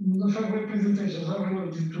 The 5 representations are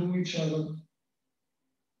related to each other.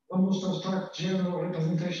 The most abstract general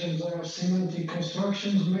representations are semantic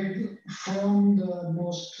constructions made from the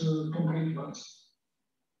most concrete ones.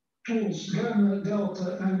 Tools gamma,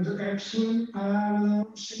 delta, and epsilon are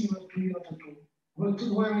similar to IOTA tool, but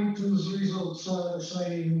while its results are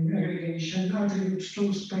saying aggregation attributes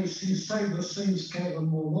to space inside the same Scava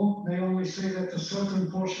model, they only say that a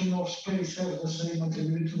certain portion of space has the same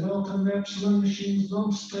attribute. Delta and epsilon machines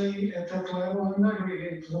don't stay at that level and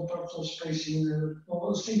aggregate the parts of space in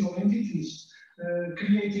single entities,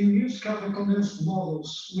 creating new Scava condensed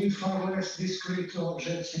models with far less discrete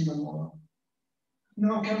objects in the model.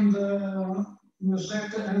 Now come the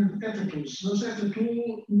Zeta and Eta tools. The Zeta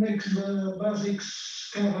tool makes the basic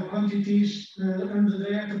Scava quantities and the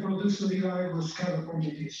Eta produces the derived Scava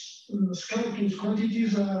quantities. Scava tools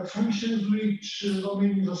quantities are functions which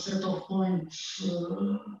domain is a set of points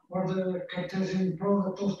or the Cartesian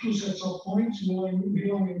product of two sets of points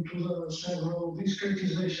belonging to the several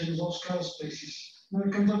discretizations of Scava spaces. The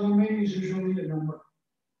domain is usually a number.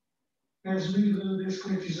 As with the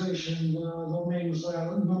discretization, the domains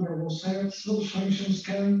are numberable sets. Those functions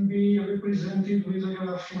can be represented with a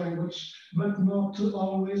graph language, but not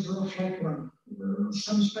always a flat one.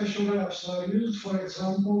 Some special graphs are used, for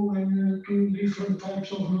example, when two different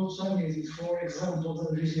types of nodes are needed. For example,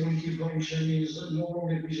 the visibility function is no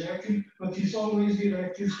longer bijective, but is always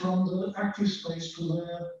directed from the active space to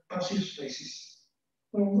the passive spaces.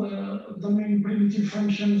 Well, the main primitive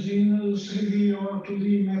functions in 3D or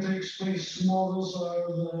 2D metric space models are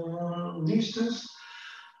the distance,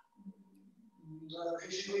 the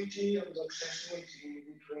visibility, and the accessibility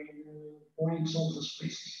between points of the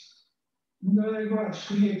spaces. The graphs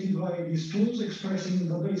created by these tools expressing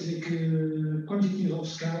the basic quantities of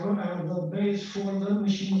Scava are the base for the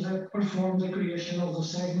machines that perform the creation of the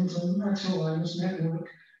segments and axial lines network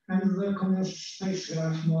and the condensed space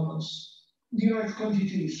graph models. Derived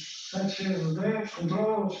quantities such as depth,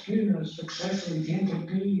 control, clearness, accessibility,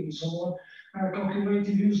 entropy, and so on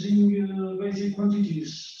calculated using basic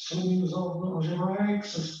quantities, so use of algebraic,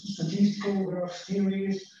 statistical, graph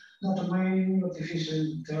theories, data mining, artificial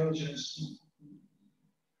intelligence,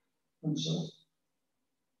 and so on.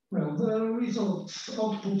 Well, the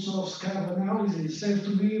outputs of Scava analysis have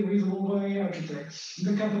to be readable by architects.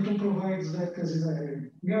 The Kappa2 provides that as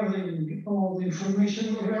gathering all the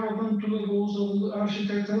information relevant to the goals of the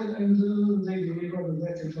architect, and they deliver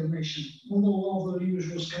that information. Although all the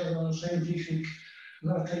usual Scava scientific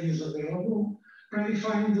data is available,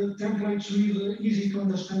 predefined templates with easy to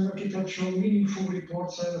understand architectural meaningful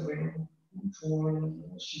reports are available for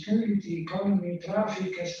security, economy,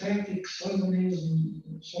 traffic, aesthetics, urbanism,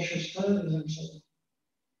 social studies, and so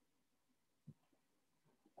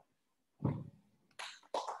on.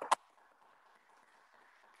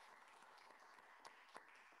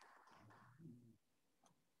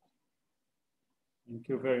 Thank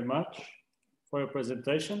you very much for your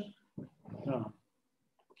presentation. Oh,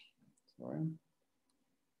 sorry.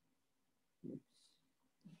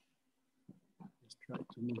 Let's try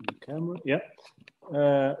to move the camera.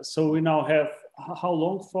 Yeah. So we now have how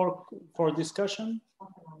long for discussion?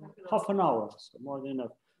 Half an hour, so more than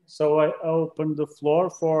enough. So I open the floor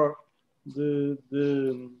for the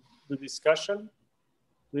discussion.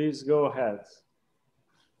 Please go ahead.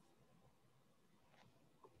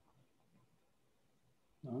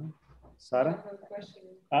 Sarah?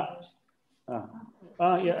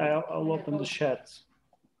 Yeah, I'll open the chat.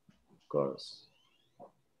 Of course.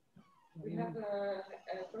 We have a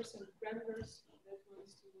person, Branders, that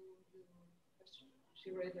wants to do a question.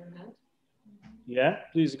 She raised her hand. Yeah,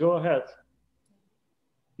 please go ahead.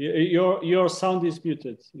 Your sound is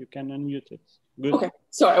muted. You can unmute it. Good. Okay,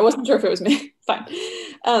 sorry, I wasn't sure if it was me. Fine.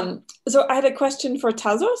 So I had a question for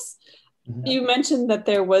Tazos. Mm-hmm. You mentioned that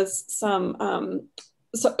there was some,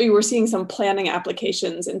 so you were seeing some planning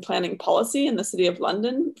applications in planning policy in the City of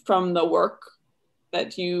London from the work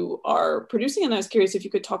that you are producing. And I was curious if you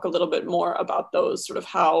could talk a little bit more about those, sort of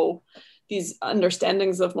how these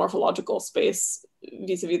understandings of morphological space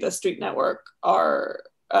vis-a-vis the street network are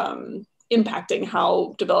impacting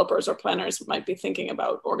how developers or planners might be thinking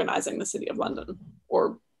about organizing the City of London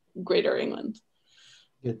or Greater England.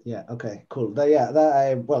 Good. Yeah. Okay. Cool.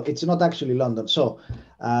 Well, it's not actually London. So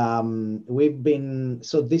I'm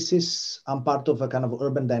part of a kind of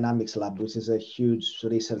urban dynamics lab, which is a huge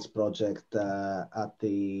research project at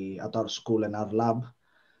our school and our lab.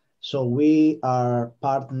 So we are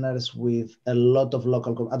partners with a lot of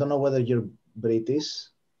local. I don't know whether you're British.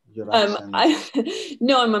 Your accent.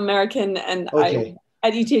 No, I'm American, and okay.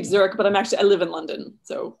 At ETH Zurich, but I live in London.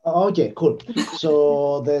 So okay, cool.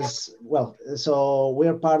 So so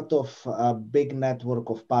we're part of a big network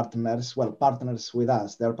of partners. Well, partners with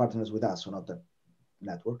us. They're partners with us, so not the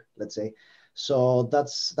network, let's say. So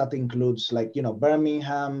that includes, like,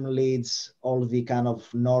 Birmingham, Leeds, all the kind of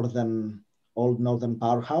old northern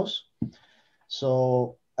powerhouse.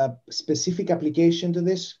 So a specific application to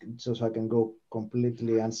this, so I can go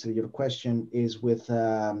completely answer your question, is with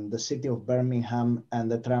the city of Birmingham and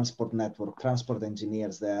the transport network, transport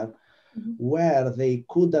engineers there, mm-hmm. where they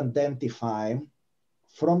could identify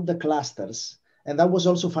from the clusters. And that was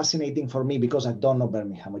also fascinating for me because I don't know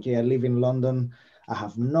Birmingham. Okay, I live in London. I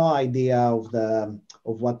have no idea of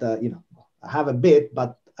what I have a bit,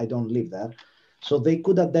 but I don't live there. So they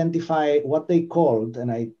could identify what they called, and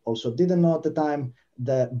I also didn't know at the time,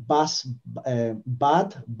 the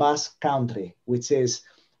bad bus country, which is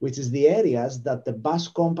the areas that the bus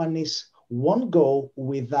companies won't go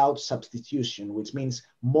without substitution, which means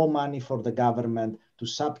more money for the government to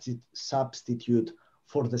substitute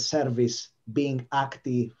for the service being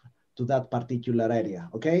active to that particular area.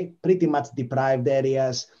 Okay, pretty much deprived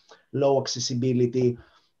areas, low accessibility.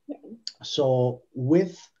 So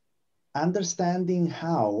with understanding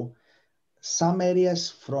how some areas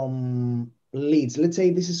from Leeds, let's say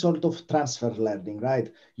this is sort of transfer learning,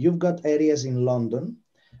 right? You've got areas in London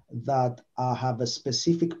that have a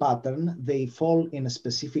specific pattern. They fall in a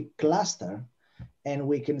specific cluster. And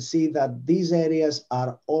we can see that these areas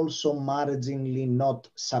are also marginally not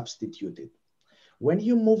substituted. When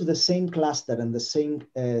you move the same cluster and the same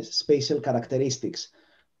spatial characteristics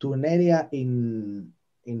to an area in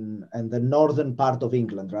the northern part of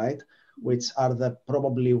England, right? Which are the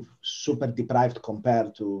probably super deprived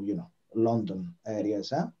compared to, London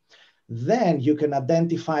areas, then you can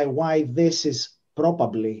identify why this is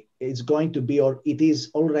it's going to be, or it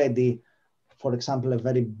is already, for example, a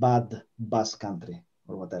very bad bus country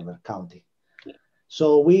or whatever, county.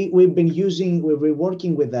 So we've been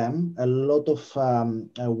working with them, a lot of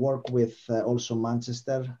work with also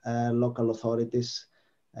Manchester local authorities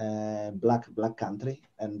black country,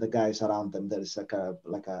 and the guys around them, there is like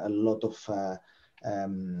a lot of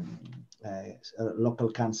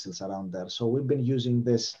local councils around there. So we've been using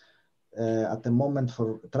this at the moment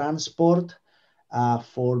for transport,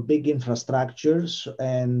 for big infrastructures,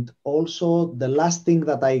 and also the last thing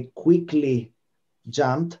that I quickly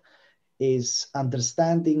jumped is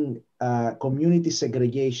understanding community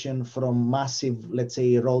segregation from massive, let's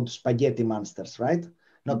say, road spaghetti monsters, right?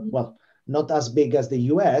 Not, well, not as big as the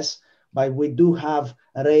US, but we do have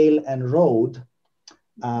rail and road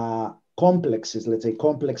complexes, let's say,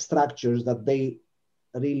 complex structures that they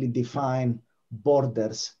really define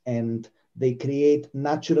borders, and they create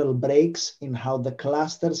natural breaks in how the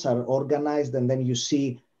clusters are organized. And then you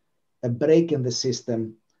see a break in the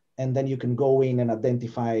system, and then you can go in and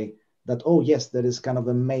identify that, oh yes, there is kind of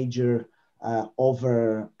a major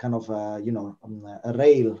over kind of a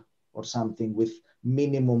rail or something with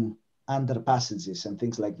minimum underpassages and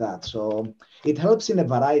things like that. So it helps in a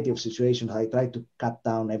variety of situations. I try to cut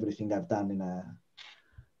down everything I've done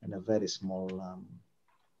in a very small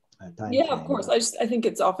time Yeah, frame. of course. I think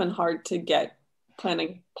it's often hard to get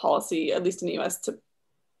planning policy, at least in the US, to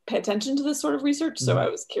pay attention to this sort of research. So I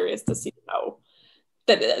was curious to see how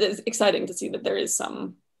that it's exciting to see that there is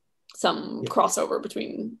some crossover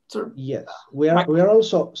between sort of. Yes, we are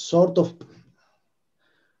also sort of,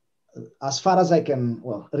 as far as I can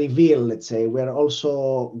reveal, let's say, we're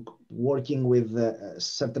also working with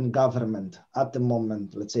certain government at the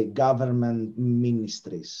moment, let's say government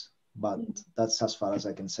ministries, but that's as far as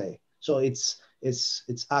I can say. So it's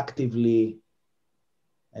actively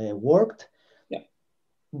worked.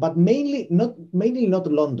 But mainly not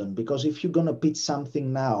London, because if you're gonna pitch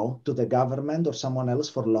something now to the government or someone else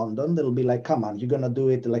for London, they'll be like, "Come on, you're gonna do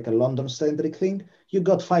it like a London-centric thing? You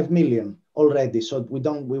got 5 million already, so we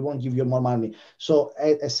won't give you more money." So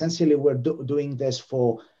essentially, we're doing this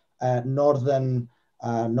for northern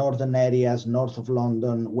areas, north of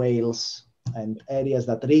London, Wales, and areas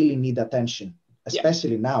that really need attention,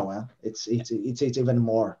 especially now. It's even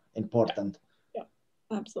more important. Yeah,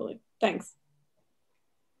 absolutely. Thanks.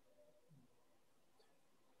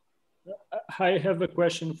 I have a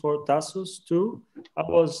question for Tassos too. I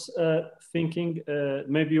was thinking,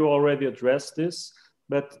 maybe you already addressed this,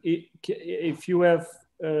 but if you have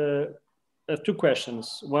two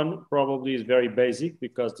questions. One probably is very basic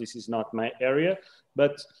because this is not my area,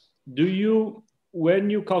 but when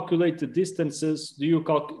you calculate the distances, do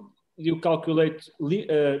you calculate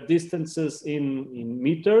distances in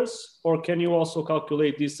meters, or can you also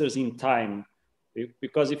calculate distances in time?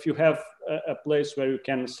 Because if you have a place where you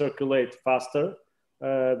can circulate faster,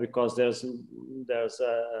 because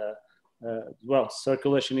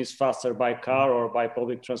circulation is faster by car or by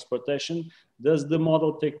public transportation, does the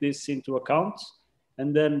model take this into account?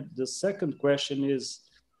 And then the second question is,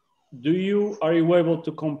 are you able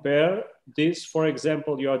to compare this, for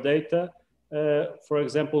example, your data, for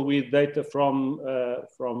example, with data from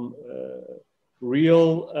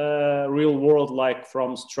real world, like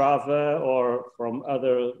from Strava or from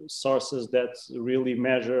other sources that really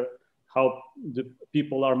measure how the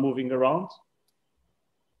people are moving around?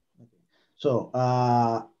 So,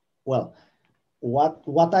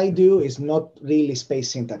 what I do is not really space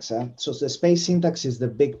syntax. So the space syntax is the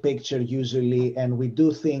big picture usually, and we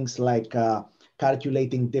do things like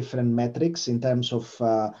calculating different metrics in terms of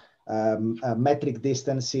metric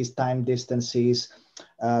distances, time distances.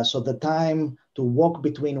 So the time to walk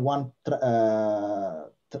between one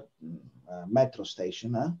metro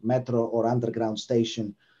station, metro or underground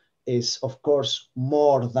station, is of course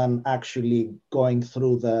more than actually going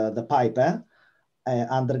through the pipe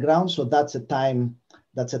underground. So that's a time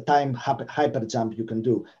hyper jump you can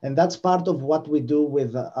do, and that's part of what we do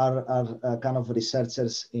with our kind of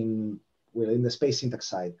researchers in the space syntax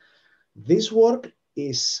side. This work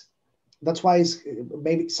that's why it's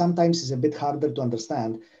maybe sometimes it's a bit harder to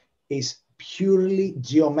understand, is purely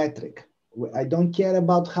geometric. I don't care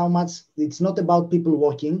about how much, it's not about people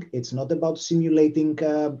walking, it's not about simulating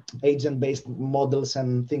agent-based models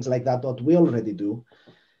and things like that. What we already do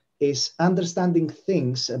is understanding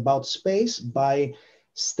things about space by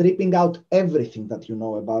stripping out everything that you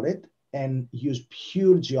know about it and use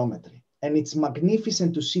pure geometry. And it's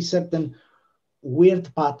magnificent to see certain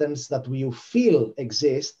weird patterns that you feel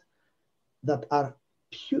exist that are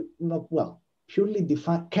purely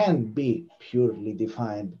defined, can be purely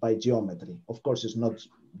defined by geometry. Of course,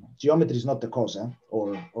 geometry is not the cause,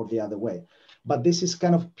 or the other way, but this is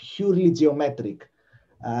kind of purely geometric.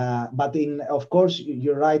 But of course,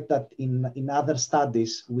 you're right that in other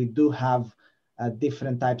studies, we do have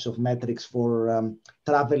different types of metrics for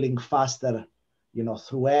traveling faster,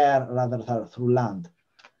 through air rather than through land.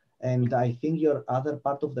 And I think your other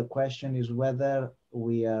part of the question is whether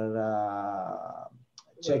we are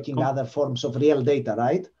checking other forms of real data,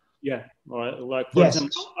 right? Yeah, like for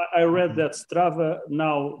example, I read that Strava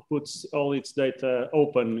now puts all its data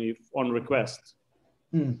open if on request.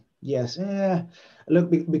 Yes,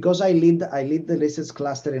 look, because I lead the research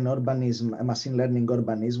cluster in urbanism, machine learning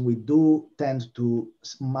urbanism, we do tend to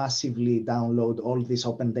massively download all this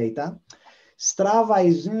open data. Strava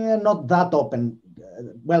is not that open.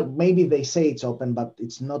 Well, maybe they say it's open, but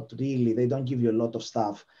it's not really. They don't give you a lot of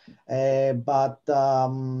stuff.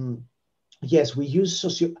 Yes, we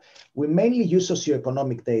mainly use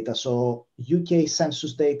socioeconomic data. So UK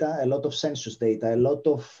census data, a lot of census data, a lot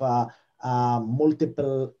of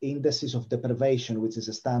multiple indices of deprivation, which is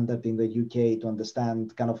a standard in the UK to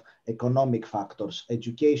understand kind of economic factors,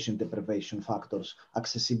 education deprivation factors,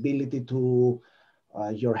 accessibility to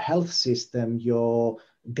your health system, your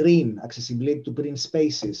accessibility to green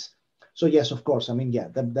spaces. So yes, of course, I mean, yeah,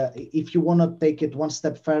 if you want to take it one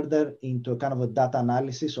step further into a kind of a data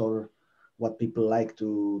analysis, or what people like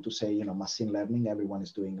to say, you know, machine learning, everyone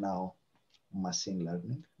is doing now machine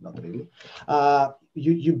learning, not really.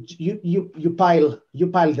 You pile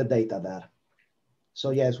the data there.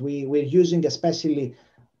 So yes, we're using, especially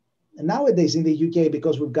nowadays in the UK,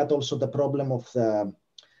 because we've got also the problem of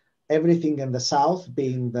everything in the south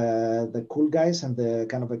being the cool guys and the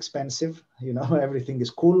kind of expensive, you know, everything is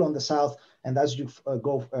cool on the south, and as you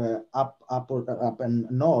go up and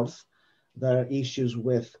north, there are issues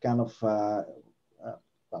with kind of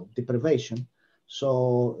deprivation.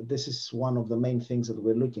 So this is one of the main things that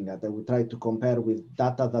we're looking at, that we try to compare with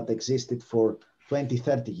data that existed for 20,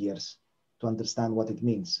 30 years to understand what it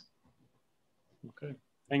means. Okay,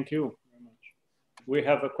 thank you very much. We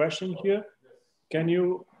have a question here. Can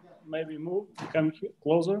you maybe come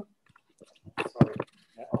closer? Sorry.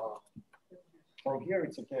 From here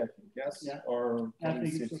it's okay, I think, yes? Yeah. Or can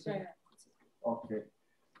you sit? Okay. Okay.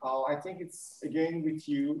 I think it's again with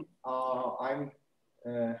you. I'm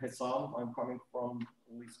Hassam. I'm coming from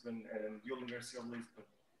Lisbon and the University of Lisbon.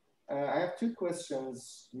 I have two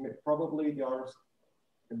questions. Probably they are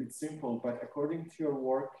a bit simple, but according to your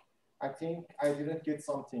work, I think I didn't get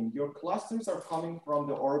something. Your clusters are coming from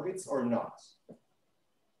the orbits or not?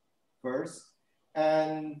 First,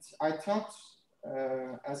 and I thought,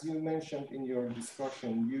 as you mentioned in your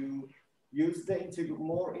discussion, you use the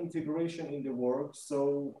more integration in the work,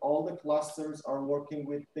 so all the clusters are working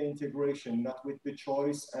with the integration, not with the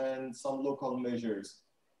choice and some local measures,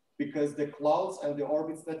 because the clouds and the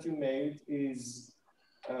orbits that you made is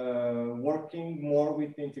working more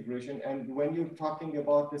with the integration. And when you're talking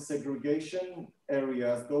about the segregation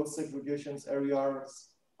areas, those segregations areas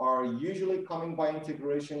are usually coming by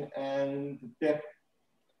integration and depth,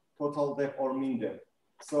 total depth or mean depth.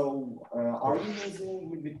 So are you using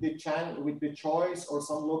with the choice or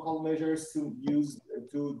some local measures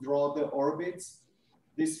to draw the orbits?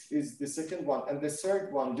 This is the second one. And the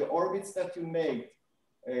third one, the orbits that you made,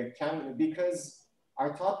 because I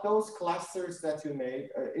thought those clusters that you made,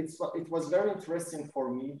 it was very interesting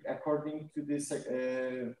for me according to this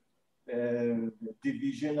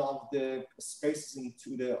division of the spaces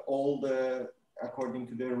into according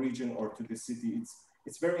to the region or to the city.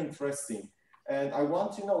 It's very interesting. And I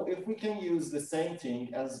want to know if we can use the same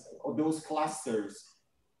thing as those clusters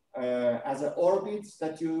as an orbit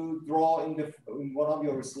that you draw in one of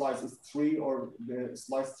your slides, is 3 or the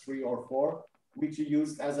slides 3 or 4, which you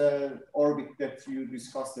used as an orbit that you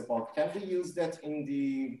discussed about. Can we use that in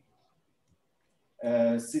the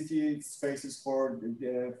city spaces for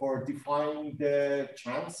defining the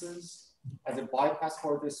chances as a bypass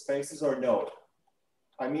for the spaces, or no?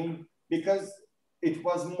 I mean, because it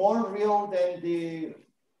was more real than the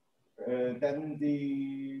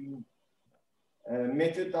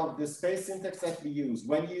method of the space syntax that we use.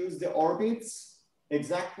 When you use the orbits,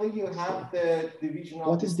 exactly you have the division of—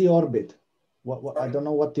 What is the orbit? What I don't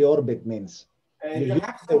know what the orbit means. You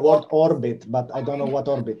use the word orbit, but I don't know what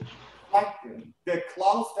orbit. Like the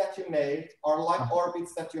clouds that you made are like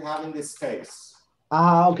orbits that you have in this space.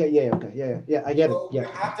 Okay, yeah, I get it. Yeah. You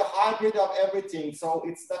have the hybrid of everything, so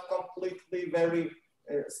it's not completely very.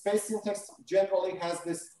 Space syntax generally has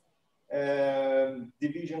this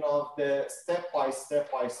division of the step by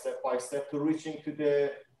step to reaching to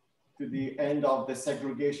the end of the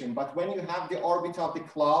segregation. But when you have the orbit of the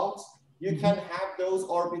clouds, you can have those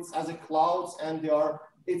orbits as a clouds, and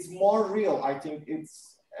it's more real. I think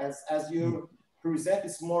it's as you present,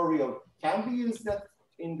 it's more real. Can we use that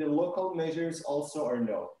in the local measures also, or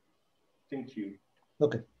no? Thank you.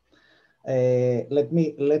 Okay. Let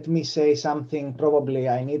me say something. Probably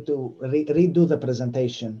I need to redo the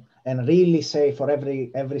presentation. and really say for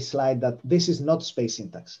every slide that this is not space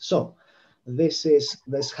syntax. So this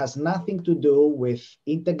has nothing to do with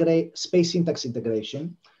space syntax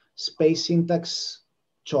integration, space syntax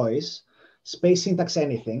choice, space syntax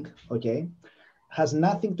anything, okay? Has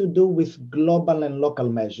nothing to do with global and local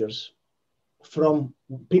measures from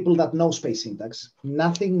people that know space syntax.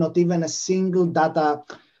 Nothing, not even a single data,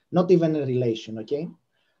 not even a relation, okay?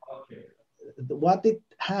 Okay. What it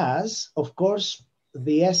has, of course,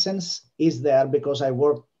 the essence is there because I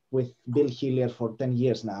worked with Bill Hillier for 10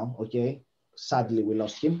 years now, okay? Sadly, we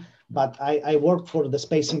lost him, but I worked for the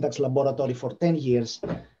Space Syntax Laboratory for 10 years,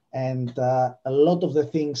 and a lot of the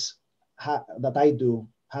things that I do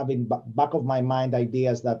have in back of my mind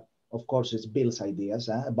ideas that, of course, is Bill's ideas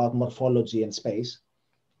about morphology and space.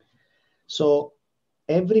 So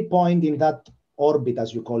every point in that orbit,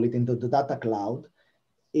 as you call it, into the data cloud,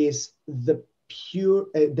 is the pure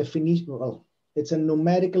definition, well, it's a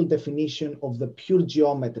numerical definition of the pure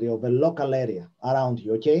geometry of a local area around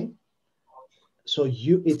you, okay? So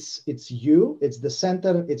it's the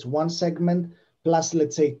center, it's one segment, plus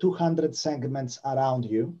let's say 200 segments around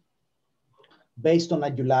you, based on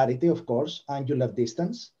angularity, of course, angular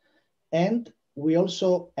distance. And we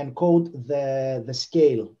also encode the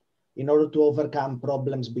scale in order to overcome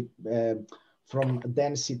problems from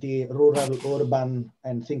density, rural, urban,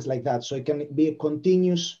 and things like that. So it can be a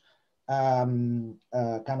continuous kind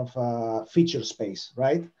of feature space,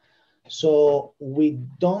 right? So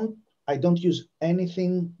I don't use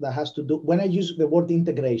anything that has to do, when I use the word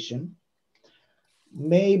integration,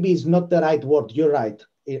 maybe it's not the right word, you're right,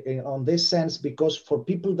 on this sense, because for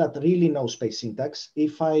people that really know space syntax,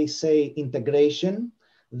 if I say integration,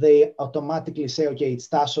 they automatically say, okay, it's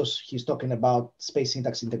Tassos, he's talking about space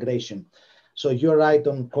syntax integration. So you're right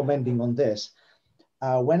on commenting on this.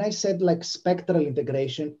 When I said like spectral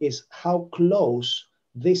integration is how close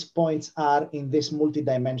these points are in this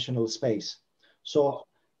multidimensional space. So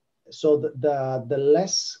the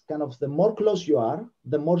less kind of, the more close you are,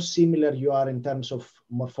 the more similar you are in terms of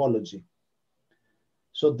morphology.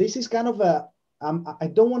 So this is kind of I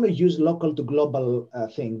don't want to use local to global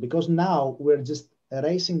thing, because now we're just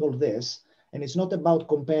erasing all this, and it's not about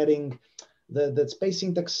comparing the space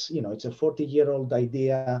syntax, you know, it's a 40-year-old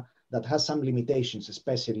idea that has some limitations,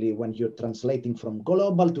 especially when you're translating from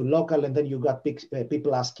global to local, and then you got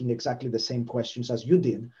people asking exactly the same questions as you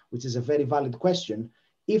did, which is a very valid question,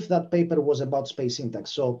 if that paper was about space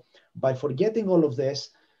syntax. So by forgetting all of this,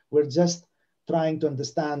 we're just trying to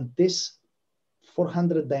understand this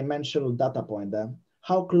 400-dimensional data point,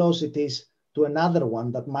 how close it is to another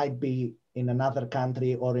one that might be in another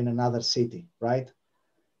country or in another city, right?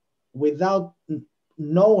 Without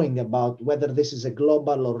knowing about whether this is a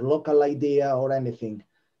global or local idea or anything.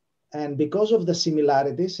 And because of the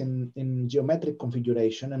similarities in geometric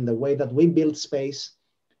configuration and the way that we build space,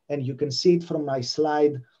 and you can see it from my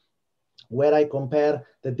slide where I compare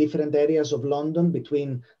the different areas of London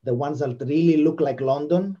between the ones that really look like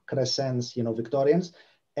London, Crescents, you know, Victorians,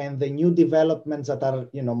 and the new developments that are,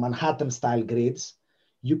 you know, Manhattan-style grids.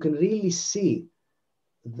 You can really see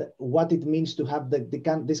what it means to have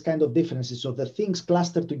this kind of differences. So the things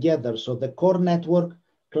cluster together. So the core network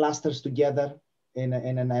clusters together in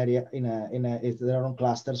an area, it's their own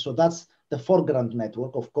cluster. So that's the foreground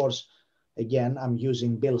network. Of course, again, I'm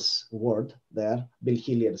using Bill's word there, Bill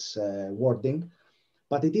Hillier's wording,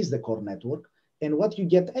 but it is the core network. And what you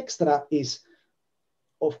get extra is,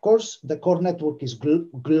 of course, the core network is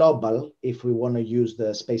global, if we want to use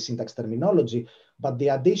the space syntax terminology, but the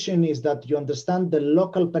addition is that you understand the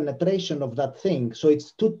local penetration of that thing. So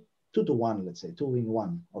it's two to one, let's say, 2 in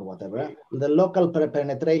 1 or whatever. The local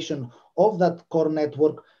penetration of that core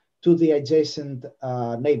network to the adjacent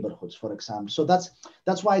neighborhoods, for example. So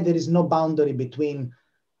that's why there is no boundary between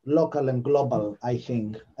local and global, I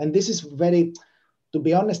think. And this is very, to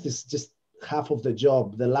be honest, it's just half of the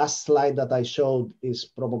job. The last slide that I showed is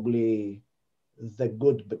probably the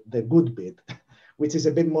good bit, which is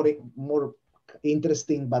a bit more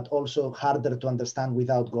interesting, but also harder to understand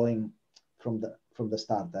without going from the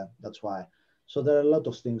start. That's why. So there are a lot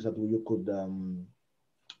of things that you could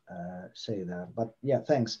say there. But yeah,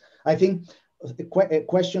 thanks. I think a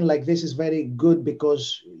question like this is very good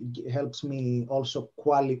because it helps me also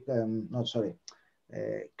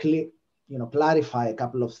clarify a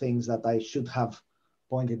couple of things that I should have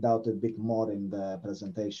pointed out a bit more in the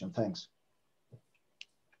presentation. Thanks.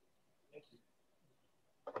 Thank you.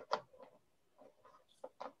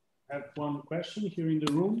 I have one question here in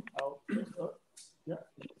the room. Yeah.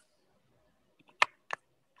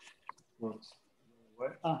 Works.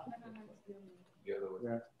 The other way.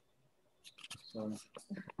 Yeah. So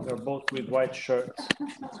they're both with white shirts.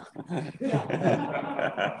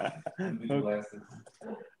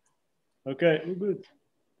 Okay, we're good.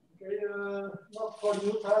 Okay, not for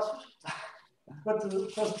new tasks, but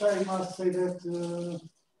first I must say that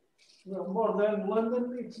well, more than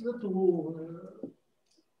London, it's the tool.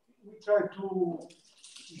 We try to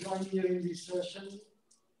join here in this session,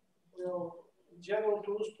 well, general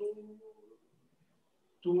tools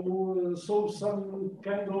to solve some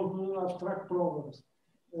kind of abstract problems.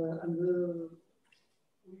 And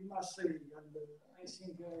we must say, and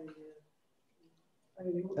I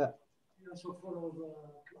think I also follow the...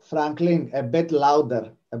 Franklim, a bit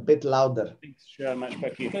louder, a bit louder.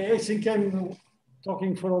 Okay, I think I'm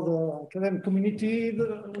talking for the academic community.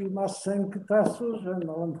 We must thank Tassos and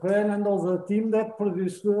Alan and all the team that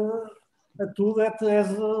produced a tool that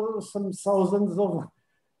has some thousands of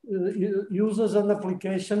users and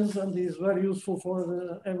applications and is very useful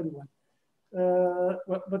for everyone.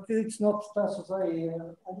 But it's not Tassos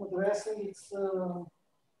I'm addressing, it's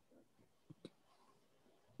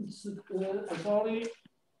sorry,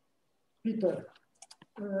 Pieter.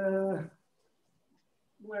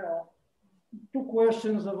 Well, two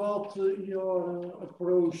questions about your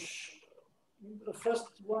approach. The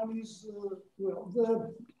first one is,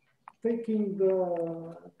 well, taking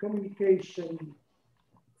the communication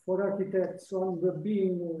for architects on the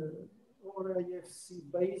BIM or IFC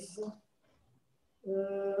base.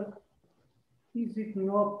 Is it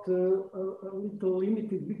not a little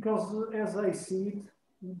limited? Because as I see it,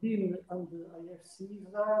 BIM and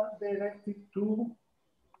IFCs are directed to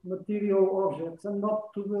material objects and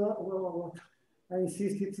not to the, well, I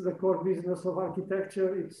insist it's the core business of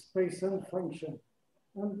architecture, it's space and function.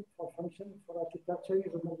 And for function, for architecture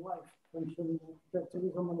is a life. Function architecture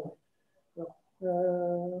is a life.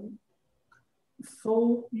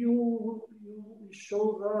 So you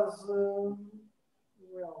showed us,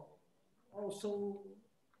 well, also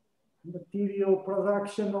material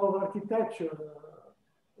production of architecture.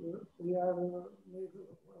 We are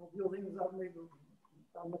buildings are made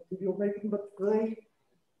of material making, but they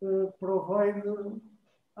provide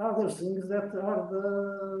other things that are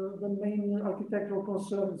the main architectural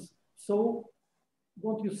concerns. So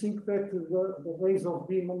don't you think that the ways of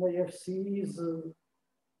BIM and IFC is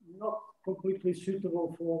not completely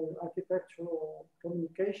suitable for architectural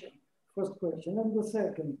communication? First question. And the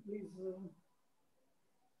second is,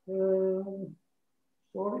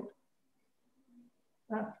 sorry.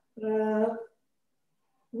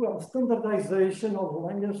 Well, standardization of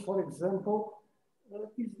language, for example,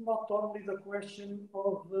 is not only the question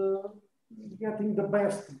of getting the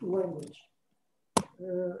best language.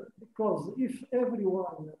 Because if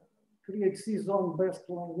everyone creates his own best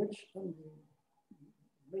language, and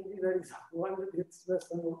maybe there is one that gets less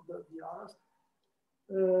than the others,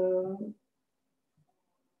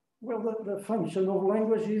 well, the function of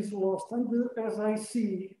language is lost. And as I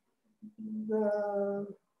see, the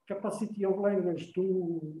capacity of language to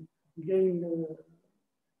gain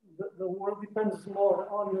the world depends more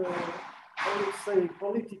on, I would say,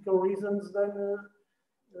 political reasons than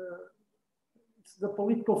it's the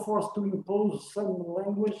political force to impose some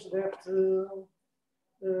language that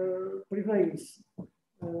prevails,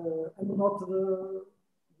 and not the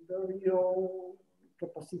real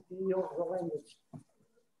capacity of the language.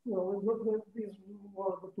 Well, these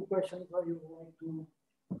were the two questions I would like to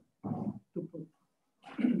put.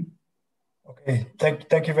 Okay,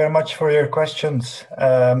 thank you very much for your questions.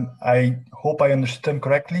 I hope I understood them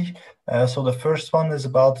correctly. So the first one is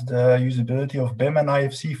about the usability of BIM and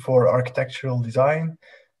IFC for architectural design,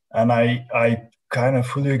 and I kind of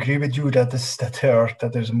fully agree with you that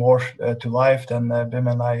there's more to life than BIM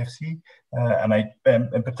and IFC, and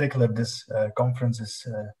in particular this conference is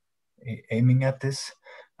aiming at this.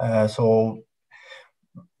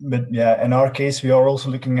 But yeah, in our case, we are also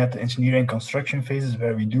looking at the engineering construction phases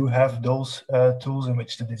where we do have those tools in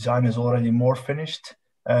which the design is already more finished.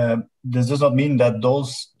 This does not mean that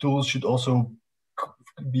those tools should also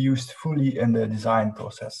be used fully in the design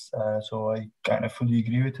process. So I kind of fully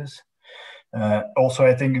agree with this. Also,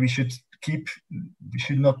 I think we should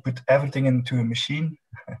not put everything into a machine.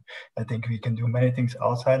 I think we can do many things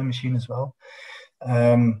outside the machine as well.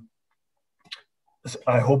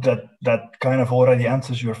 I hope that kind of already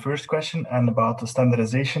answers your first question. And about the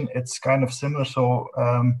standardization, it's kind of similar. So,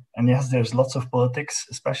 and yes, there's lots of politics,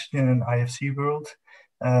 especially in an IFC world.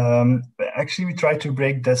 But actually, we try to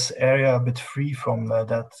break this area a bit free from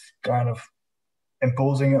that kind of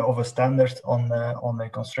imposing of a standard on the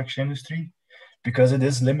construction industry, because it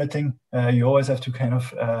is limiting. You always have to kind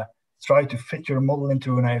of try to fit your model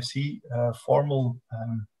into an IFC formal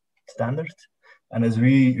standard. And it's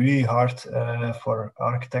really, really hard for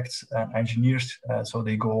architects and engineers. So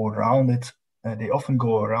they go around it. They often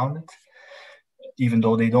go around it, even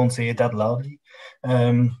though they don't say it that loudly.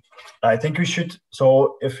 I think we should,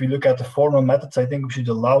 so if we look at the formal methods, I think we should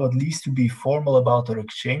allow at least to be formal about their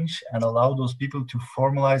exchange and allow those people to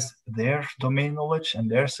formalize their domain knowledge and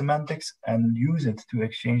their semantics and use it to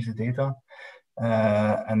exchange the data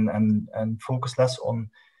and focus less on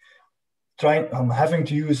having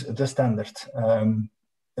to use the standard.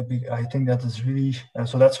 I think that is really,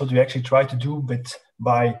 so that's what we actually try to do, but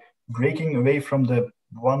by breaking away from the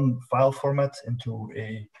one file format into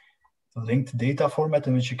a linked data format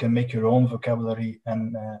in which you can make your own vocabulary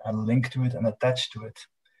and link to it and attach to it.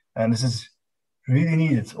 And this is really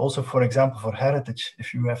needed. Also, for example, for heritage,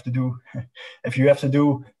 if you have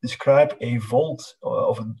to describe a vault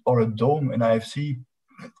or a dome in IFC,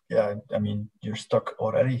 yeah, I mean, you're stuck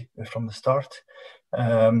already from the start.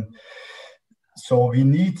 So we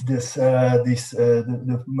need this, a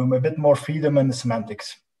bit more freedom in the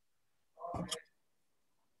semantics.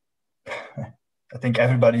 I think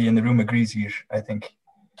everybody in the room agrees here, I think.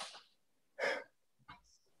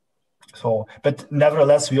 So, but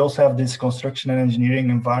nevertheless, we also have this construction and engineering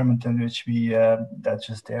environment in which we, that's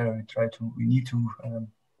just there, we need to,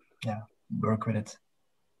 yeah, work with it.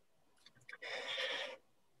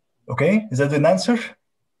 Okay, is that an answer?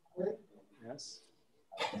 Yes.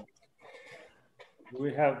 Do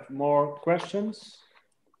we have more questions?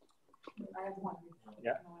 I have one.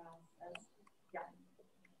 Yeah. Yeah.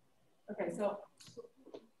 Okay, so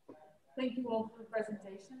thank you all for the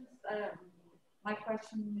presentations. My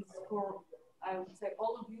question is for, I would say,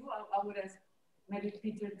 all of you. I would ask maybe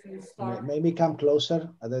Pieter to start. Maybe come closer.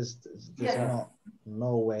 There's yes.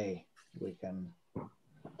 no way we can.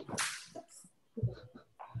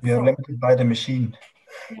 We are limited by the machine.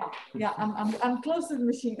 Yeah, I'm close to the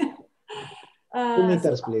machine. 2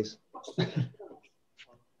 meters, please.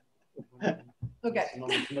 Okay.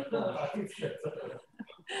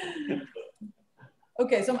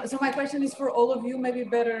 Okay, so my question is for all of you. Maybe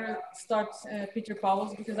better start Pieter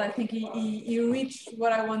Pauwels, because I think he reached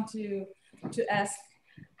what I want to ask.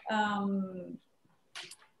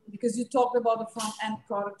 Because you talked about the front-end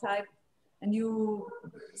prototype and you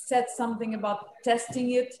said something about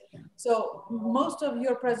testing it. So most of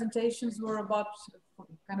your presentations were about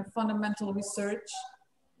kind of fundamental research.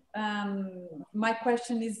 My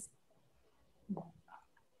question is,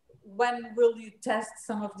 when will you test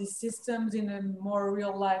some of these systems in a more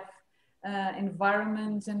real life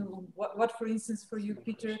environment? And what, for instance, for you,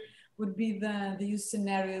 Pieter, would be the use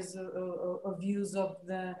scenarios or views of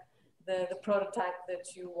the prototype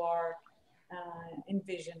that you are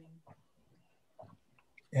envisioning?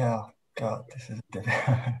 Yeah, God, this is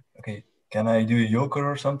okay. Can I do a joker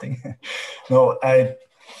or something? No,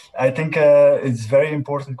 I think it's a very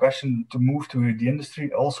important question to move to the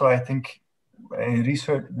industry. Also, I think in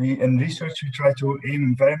research we try to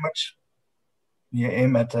aim very much. We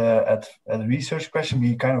aim at a research question.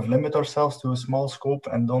 We kind of limit ourselves to a small scope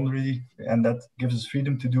and don't really, and that gives us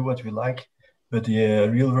freedom to do what we like. But the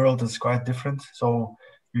real world is quite different. So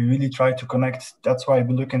we really try to connect. That's why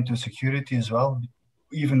we look into security as well,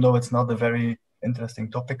 even though it's not a very interesting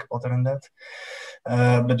topic other than that.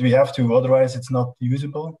 But we have to, otherwise it's not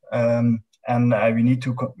usable. And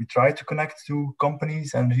we try to connect to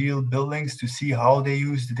companies and real buildings to see how they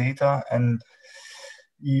use the data. And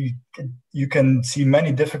you can see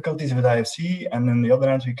many difficulties with IFC, and on the other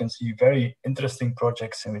hand, we can see very interesting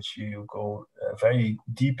projects in which you go very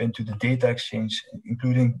deep into the data exchange,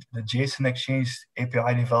 including the JSON exchange,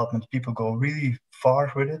 API development. People go really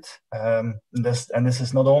far with it. And this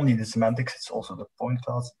is not only the semantics, it's also the point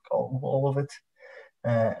clouds, all of it.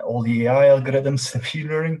 All the AI algorithms, the machine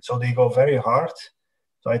learning, so they go very hard.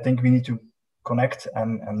 So I think we need to connect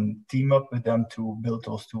and team up with them to build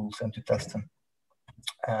those tools and to test them.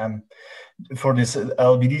 For this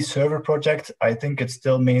LBD server project, I think it's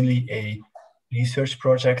still mainly a research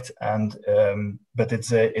project, and but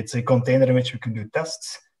it's a container in which we can do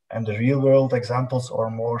tests. And the real world examples are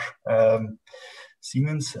more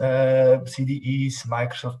Siemens CDEs,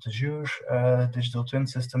 Microsoft Azure, digital twin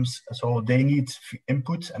systems. So they need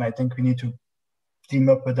input, and I think we need to team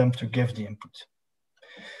up with them to give the input.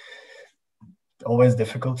 Always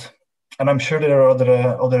difficult. And I'm sure there are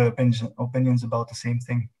other opinions about the same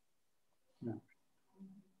thing. Yeah.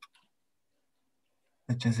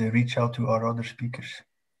 Which is a reach out to our other speakers.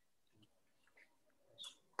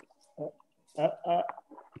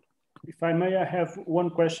 If I may, I have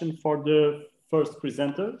one question for the first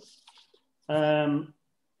presenters. And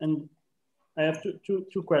I have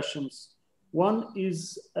two questions. One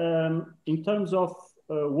is in terms of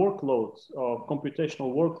workloads or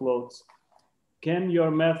computational workloads, can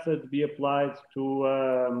your method be applied to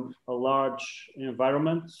a large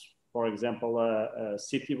environment, for example, a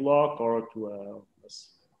city block or to a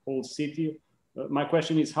whole city? My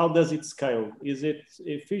question is, how does it scale? Is it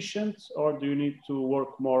efficient, or do you need to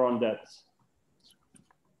work more on that?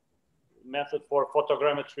 Method for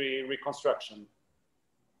photogrammetry reconstruction.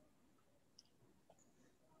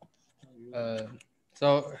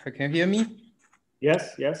 So can you hear me?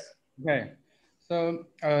 Yes, yes. Okay. So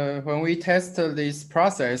when we test this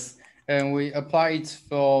process and we apply it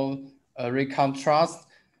for reconstruct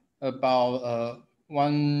about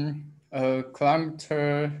 1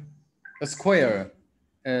 kilometer square,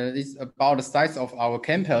 it's about the size of our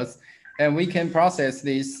campus, and we can process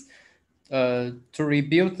this to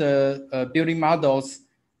rebuild the building models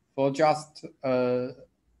for just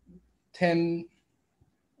 10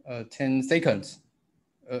 seconds,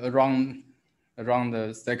 around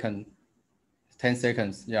the second. 10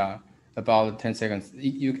 seconds, yeah, about 10 seconds.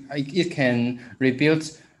 It can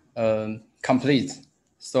rebuild complete.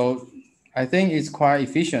 So I think it's quite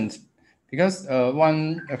efficient because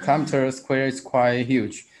 1 kilometer square is quite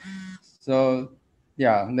huge. So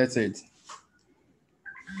yeah, that's it.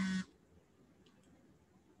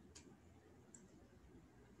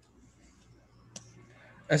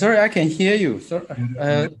 Sorry, I can hear you. So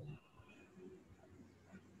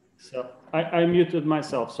I muted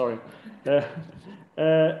myself, sorry.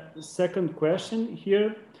 Second question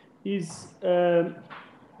here is,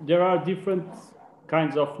 there are different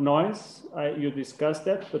kinds of noise. You discussed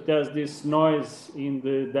that, but there's this noise in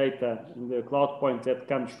the data, in the cloud point that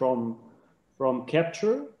comes from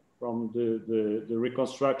capture, from the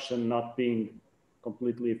reconstruction not being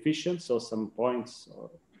completely efficient. So some points or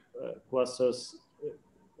clusters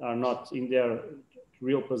are not in their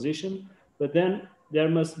real position, but then there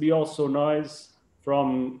must be also noise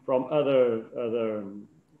from other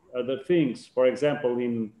things. For example,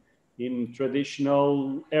 in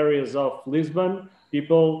traditional areas of Lisbon,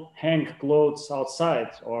 people hang clothes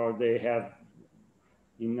outside, or they have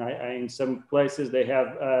in some places they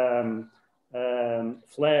have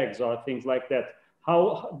flags or things like that.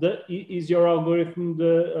 How is your algorithm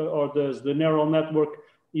or does the neural network,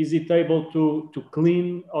 is it able to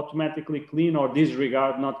clean, automatically clean, or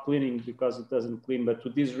disregard, not cleaning because it doesn't clean, but to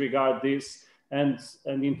disregard this and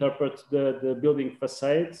interpret the building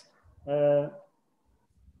facades? Yeah,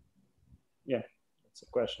 that's a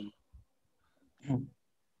question.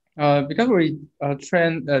 Because we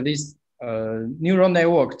train this neural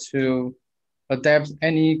network to adapt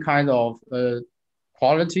any kind of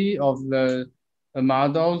quality of the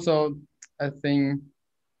model, so I think,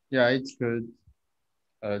 yeah, it could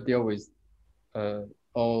deal with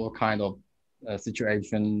all kind of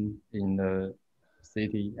situation in the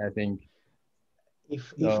city, I think.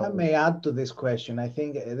 If I may add to this question, I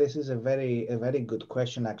think this is a very good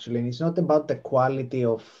question actually, and it's not about the quality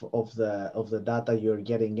of the data you're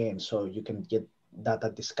getting in, so you can get data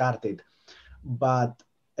discarded, but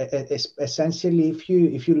essentially, if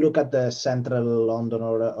you look at the central London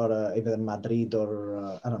or even Madrid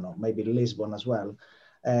or I don't know, maybe Lisbon as well,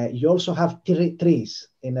 you also have trees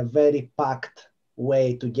in a very packed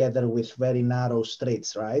way together with very narrow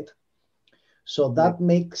streets, right? So that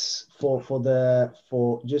makes for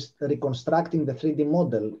just reconstructing the 3D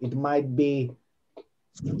model, it might need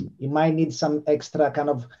some extra kind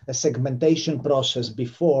of a segmentation process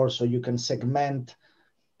before, so you can segment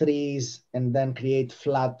trees and then create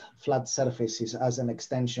flat surfaces as an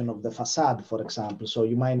extension of the facade, for example. So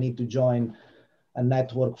you might need to join a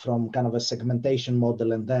network from kind of a segmentation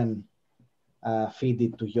model and then feed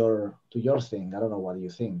it to your thing. I don't know, what do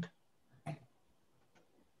you think?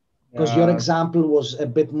 Because your example was a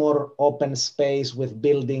bit more open space with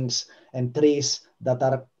buildings and trees that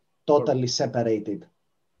are totally separated.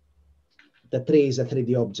 The tree is a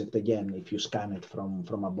 3D object again, if you scan it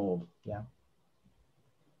from above, yeah?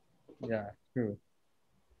 Yeah, true.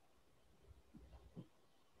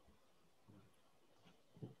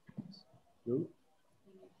 Do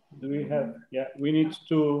we have, yeah, we need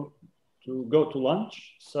to go to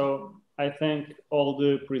lunch. So I thank all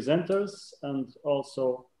the presenters and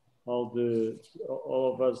also all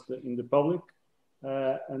of us in the public.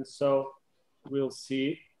 And so we'll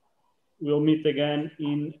meet again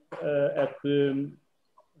at the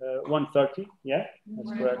 1:30, yeah,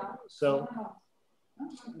 that's correct. So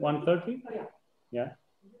 1:30, yeah.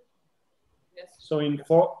 So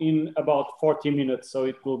in about 40 minutes, so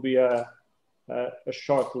it will be a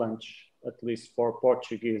short lunch, at least for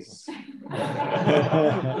Portuguese,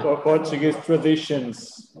 for Portuguese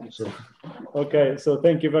traditions. Okay, so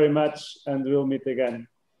thank you very much, and we'll meet again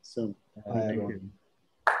soon. Bye, everyone.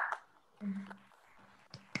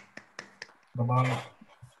 Bye-bye.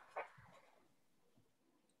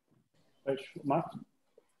 Mark?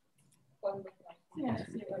 Yeah,